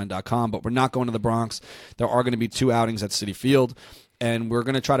the7line.com, but we're not going to the Bronx. There are going to be 2 outings at Citi Field. And we're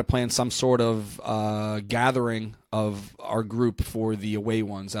going to try to plan some sort of gathering of our group for the away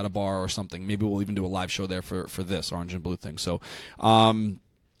ones at a bar or something. Maybe we'll even do a live show there for this Orange and Blue thing. So,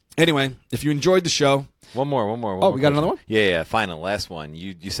 anyway, if you enjoyed the show. One more. We got another one? Yeah, final, last one.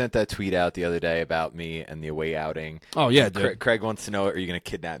 You sent that tweet out the other day about me and the away outing. Oh, yeah, dude. Craig wants to know, are you going to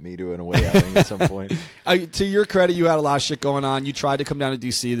kidnap me to an away outing at some point? To your credit, you had a lot of shit going on. You tried to come down to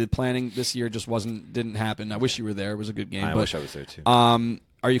D.C. The planning this year just didn't happen. I wish you were there. It was a good game. I wish I was there, too.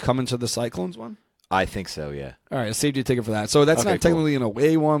 Are you coming to the Cyclones one? I think so, yeah. All right, I saved you a ticket for that. So that's Okay, not technically an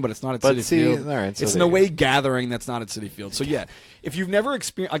away one, but it's not at Citi Field. All right, so it's an away gathering that's not at Citi Field. So, yeah, if you've never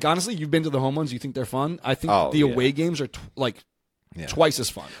experienced – like, honestly, you've been to the home ones, you think they're fun. I think the away games are, twice as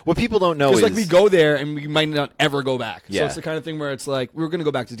fun. What people don't know is... Because, we go there and we might not ever go back. Yeah. So it's the kind of thing where it's like, we're going to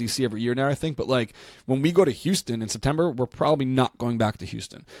go back to D.C. every year now, I think. But, when we go to Houston in September, we're probably not going back to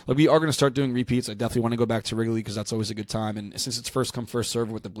Houston. We are going to start doing repeats. I definitely want to go back to Wrigley because that's always a good time. And since it's first come, first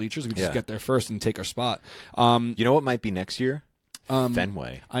serve with the bleachers, we just get there first and take our spot. You know what might be next year?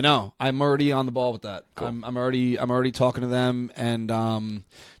 Fenway. I know. I'm already on the ball with that. Cool. I'm already talking to them and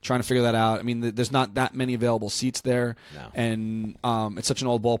trying to figure that out. I mean, there's not that many available seats there, and it's such an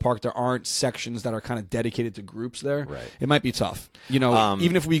old ballpark. There aren't sections that are kind of dedicated to groups there. Right. It might be tough.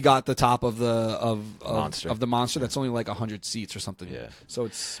 Even if we got the top of the monster, that's only 100 seats or something. Yeah. So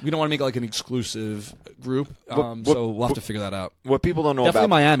we don't want to make an exclusive group. So we'll have to figure that out. What people don't know Definitely about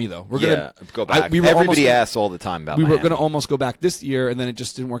Miami though. We're gonna go back. Everybody asks all the time about. We Miami. were going to almost go back this year, and then it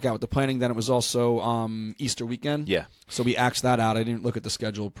just didn't work out with the planning. Then it was also Easter weekend. Yeah. So we axed that out. I didn't look at the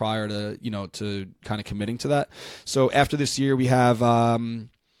schedule prior to to kind of committing to that. So after this year, we have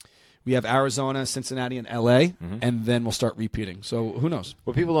Arizona, Cincinnati, and LA, and then we'll start repeating. So who knows?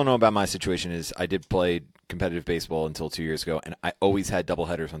 What people don't know about my situation is I did play competitive baseball until 2 years ago, and I always had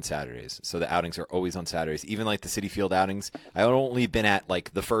doubleheaders on Saturdays. So the outings are always on Saturdays. Even the Citi Field outings, I only been at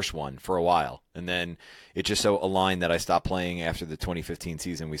the first one for a while, and then it just so aligned that I stopped playing after the 2015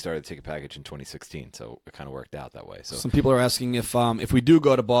 season. We started the ticket package in 2016, so it kind of worked out that way. So some people are asking if we do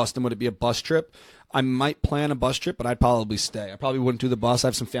go to Boston, would it be a bus trip? I might plan a bus trip, but I'd probably stay. I probably wouldn't do the bus. I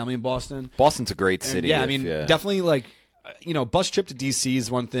have some family in Boston. Boston's a great city. And, definitely bus trip to D.C. is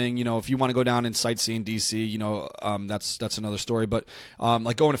one thing. If you want to go down and sightsee in D.C., that's another story. But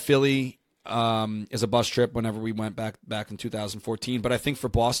going to Philly is a bus trip whenever we went back in 2014. But I think for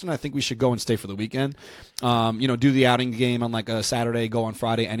Boston, I think we should go and stay for the weekend. Do the outing game on a Saturday, go on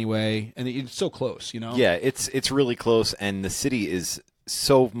Friday anyway. And it's so close, Yeah, it's really close, and the city is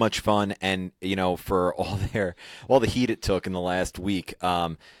so much fun, and for all the heat it took in the last week,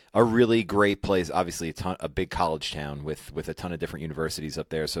 a really great place. Obviously, a big college town with a ton of different universities up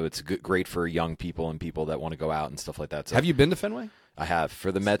there, so it's great for young people and people that want to go out and stuff like that. So have you been to Fenway? I have,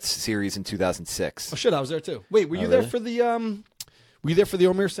 for the Mets series in 2006. Oh shit, I was there too. Wait, were you there for the Were you there for the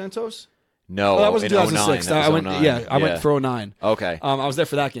Omir Santos? No, that was in 2006. 09. I went. I went for 09. Okay, I was there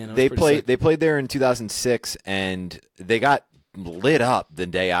for that game. They played there in 2006, and they got lit up the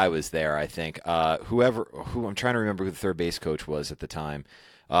day I was there. I think who I'm trying to remember who the third base coach was at the time.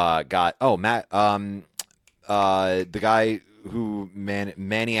 Matt, the guy who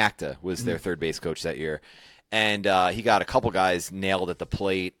Manny Acta was their third base coach that year, and he got a couple guys nailed at the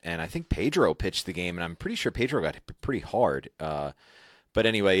plate, and I think Pedro pitched the game, and I'm pretty sure Pedro got hit pretty hard. But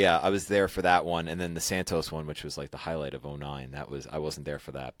anyway, yeah, I was there for that one, and then the Santos one, which was the highlight of 09. I wasn't there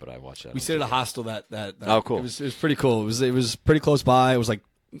for that, but I watched that. We stayed at a hostel that oh, cool. It was pretty cool. It was pretty close by. It was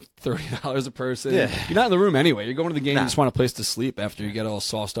 $30 a person. Yeah. You're not in the room anyway. You're going to the game. Nah. You just want a place to sleep after you get all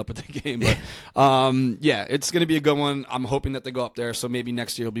sauced up at the game. But yeah, it's going to be a good one. I'm hoping that they go up there. So maybe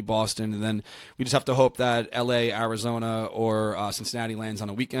next year it'll be Boston, and then we just have to hope that LA, Arizona, or Cincinnati lands on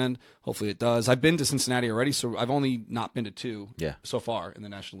a weekend. Hopefully it does. I've been to Cincinnati already, so I've only not been to 2 so far in the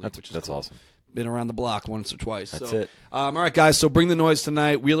National League, which is That's cool. awesome. Been around the block once or twice. That's so, it. All right, guys. So bring the noise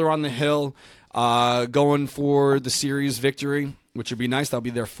tonight. Wheeler on the Hill, going for the series victory, which would be nice. That'll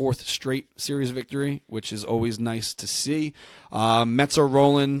be their 4th straight series victory, which is always nice to see. Mets are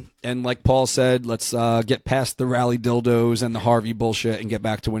rolling, and like Paul said, let's get past the rally dildos and the Harvey bullshit and get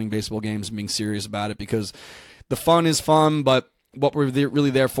back to winning baseball games and being serious about it, because the fun is fun, but what we're really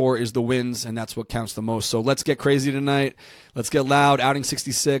there for is the wins, and that's what counts the most. So let's get crazy tonight. Let's get loud. Outing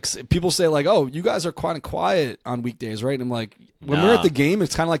 66. People say, like, oh, you guys are kind of quiet on weekdays, right? And I'm like, when we're at the game,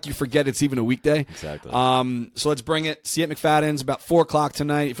 it's kind of like you forget it's even a weekday. Exactly. So let's bring it. See you at McFadden's about 4 o'clock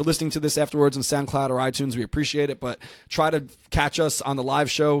tonight. If you're listening to this afterwards on SoundCloud or iTunes, we appreciate it. But try to catch us on the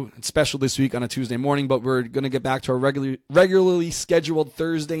live show. It's special this week on a Tuesday morning, but we're going to get back to our regularly scheduled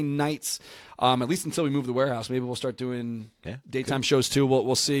Thursday nights, at least until we move the warehouse. Maybe we'll start doing daytime shows too.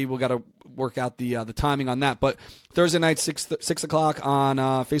 We'll see. We'll got to work out the timing on that. But Thursday night, 6 o'clock on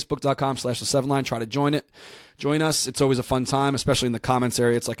Facebook.com/the7line. Try to join us. It's always a fun time, especially in the comments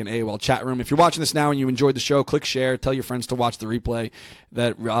area. It's like an AOL chat room. If you're watching this now and you enjoyed the show, click share. Tell your friends to watch the replay.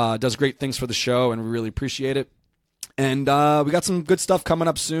 That does great things for the show, and we really appreciate it. And we got some good stuff coming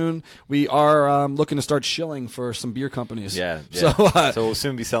up soon. We are looking to start shilling for some beer companies. Yeah. So we'll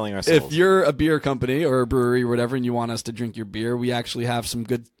soon be selling ourselves. if you're a beer company or a brewery or whatever, and you want us to drink your beer, we actually have some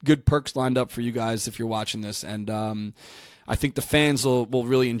good perks lined up for you guys if you're watching this. And I think the fans will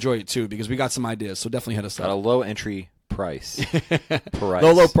really enjoy it too, because we got some ideas. So definitely hit us Got a up. low entry price.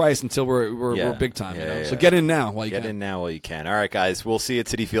 Low price until we're big time. Yeah. So get in now while you Get can. in now while you can. All right, guys. We'll see you at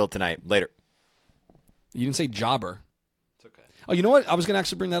Citi Field tonight. Later. You didn't say jobber. It's okay. Oh, you know what? I was going to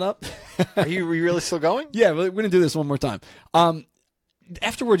actually bring that up. Are you really still going? Yeah, we're going to do this one more time.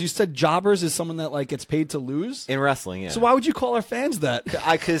 Afterwards, you said jobbers is someone that like gets paid to lose. In wrestling, yeah. So why would you call our fans that?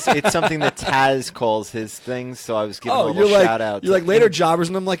 Because it's something that Taz calls his things, so I was giving a little you're like, shout out. You're like later jobbers,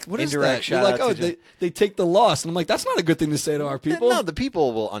 and I'm like, what is Indirect that? You're shout like, out to they take the loss, and I'm like, that's not a good thing to say to our people. No, the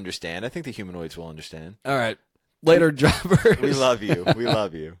people will understand. I think the humanoids will understand. All right, later jobbers. We love you. We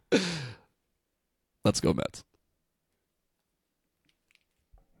love you. Let's go Mets.